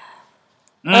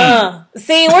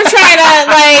 See, we're trying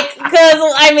to because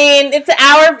I mean it's an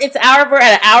hour. We're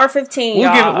at an hour 15.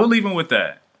 We'll leave him with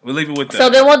that. So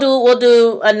then we'll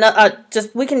do another.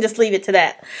 We can just leave it to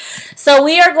that. So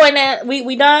we are going to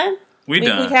we done. We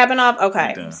done. We capping off?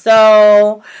 Okay.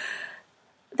 So,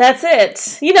 That's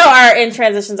it. You know, our in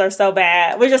transitions are so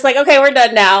bad. We're just like, okay, we're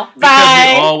done now. Bye.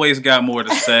 Because we always got more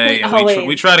to say. And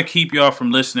we try to keep y'all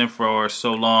from listening for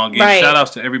so long. Again, shout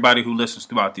outs to everybody who listens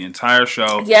throughout the entire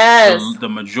show. Yes. The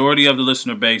majority of the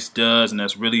listener base does, and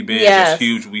that's really big. Yes. That's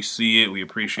huge. We see it. We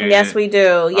appreciate it. Yes, we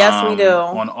do. Yes, we do.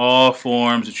 On all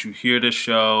forms that you hear this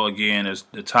show, again,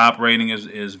 the top rating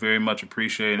is very much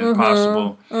appreciated and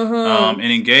possible. And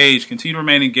engage. Continue to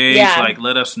remain engaged. Yeah. Like,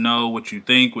 let us know what you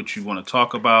think, what you want to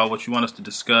talk about, what you want us to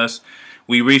discuss.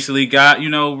 We recently got,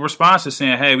 responses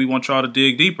saying, hey, we want y'all to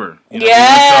dig deeper. Yes, we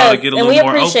want y'all to get a little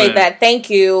more appreciate open. That. Thank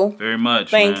you. Very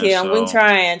much, Thank you. So, we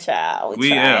trying, child. We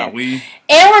trying. Yeah,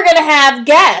 and we're going to have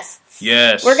guests.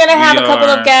 Yes. We're going to have a couple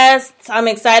of guests. I'm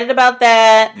excited about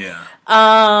that. Yeah.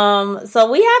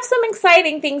 So we have some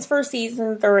exciting things for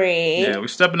season 3. Yeah, we're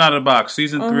stepping out of the box.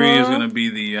 Season 3 is going to be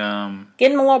the...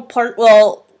 getting a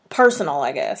little personal,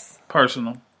 I guess.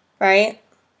 Personal. Right?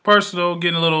 Personal,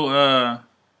 getting a little, I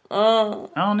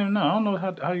don't even know. I don't know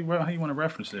how you want to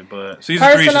reference it, but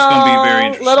season 3 is just going to be very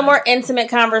interesting. A little more intimate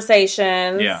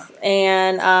conversations. Yeah.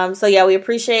 And, we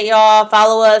appreciate y'all.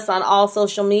 Follow us on all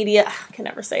social media. I can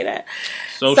never say that.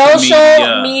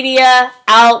 Social media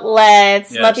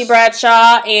outlets. Yes. Muffy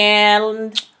Bradshaw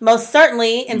and most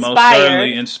certainly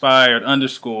inspired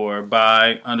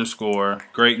 _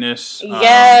 greatness.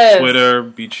 Yes. Twitter,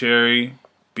 BCherry.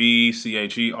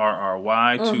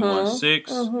 BCHERRY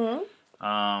 216.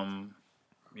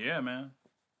 Yeah, man.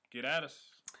 Get at us.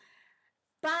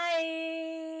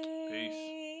 Bye.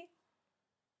 Peace.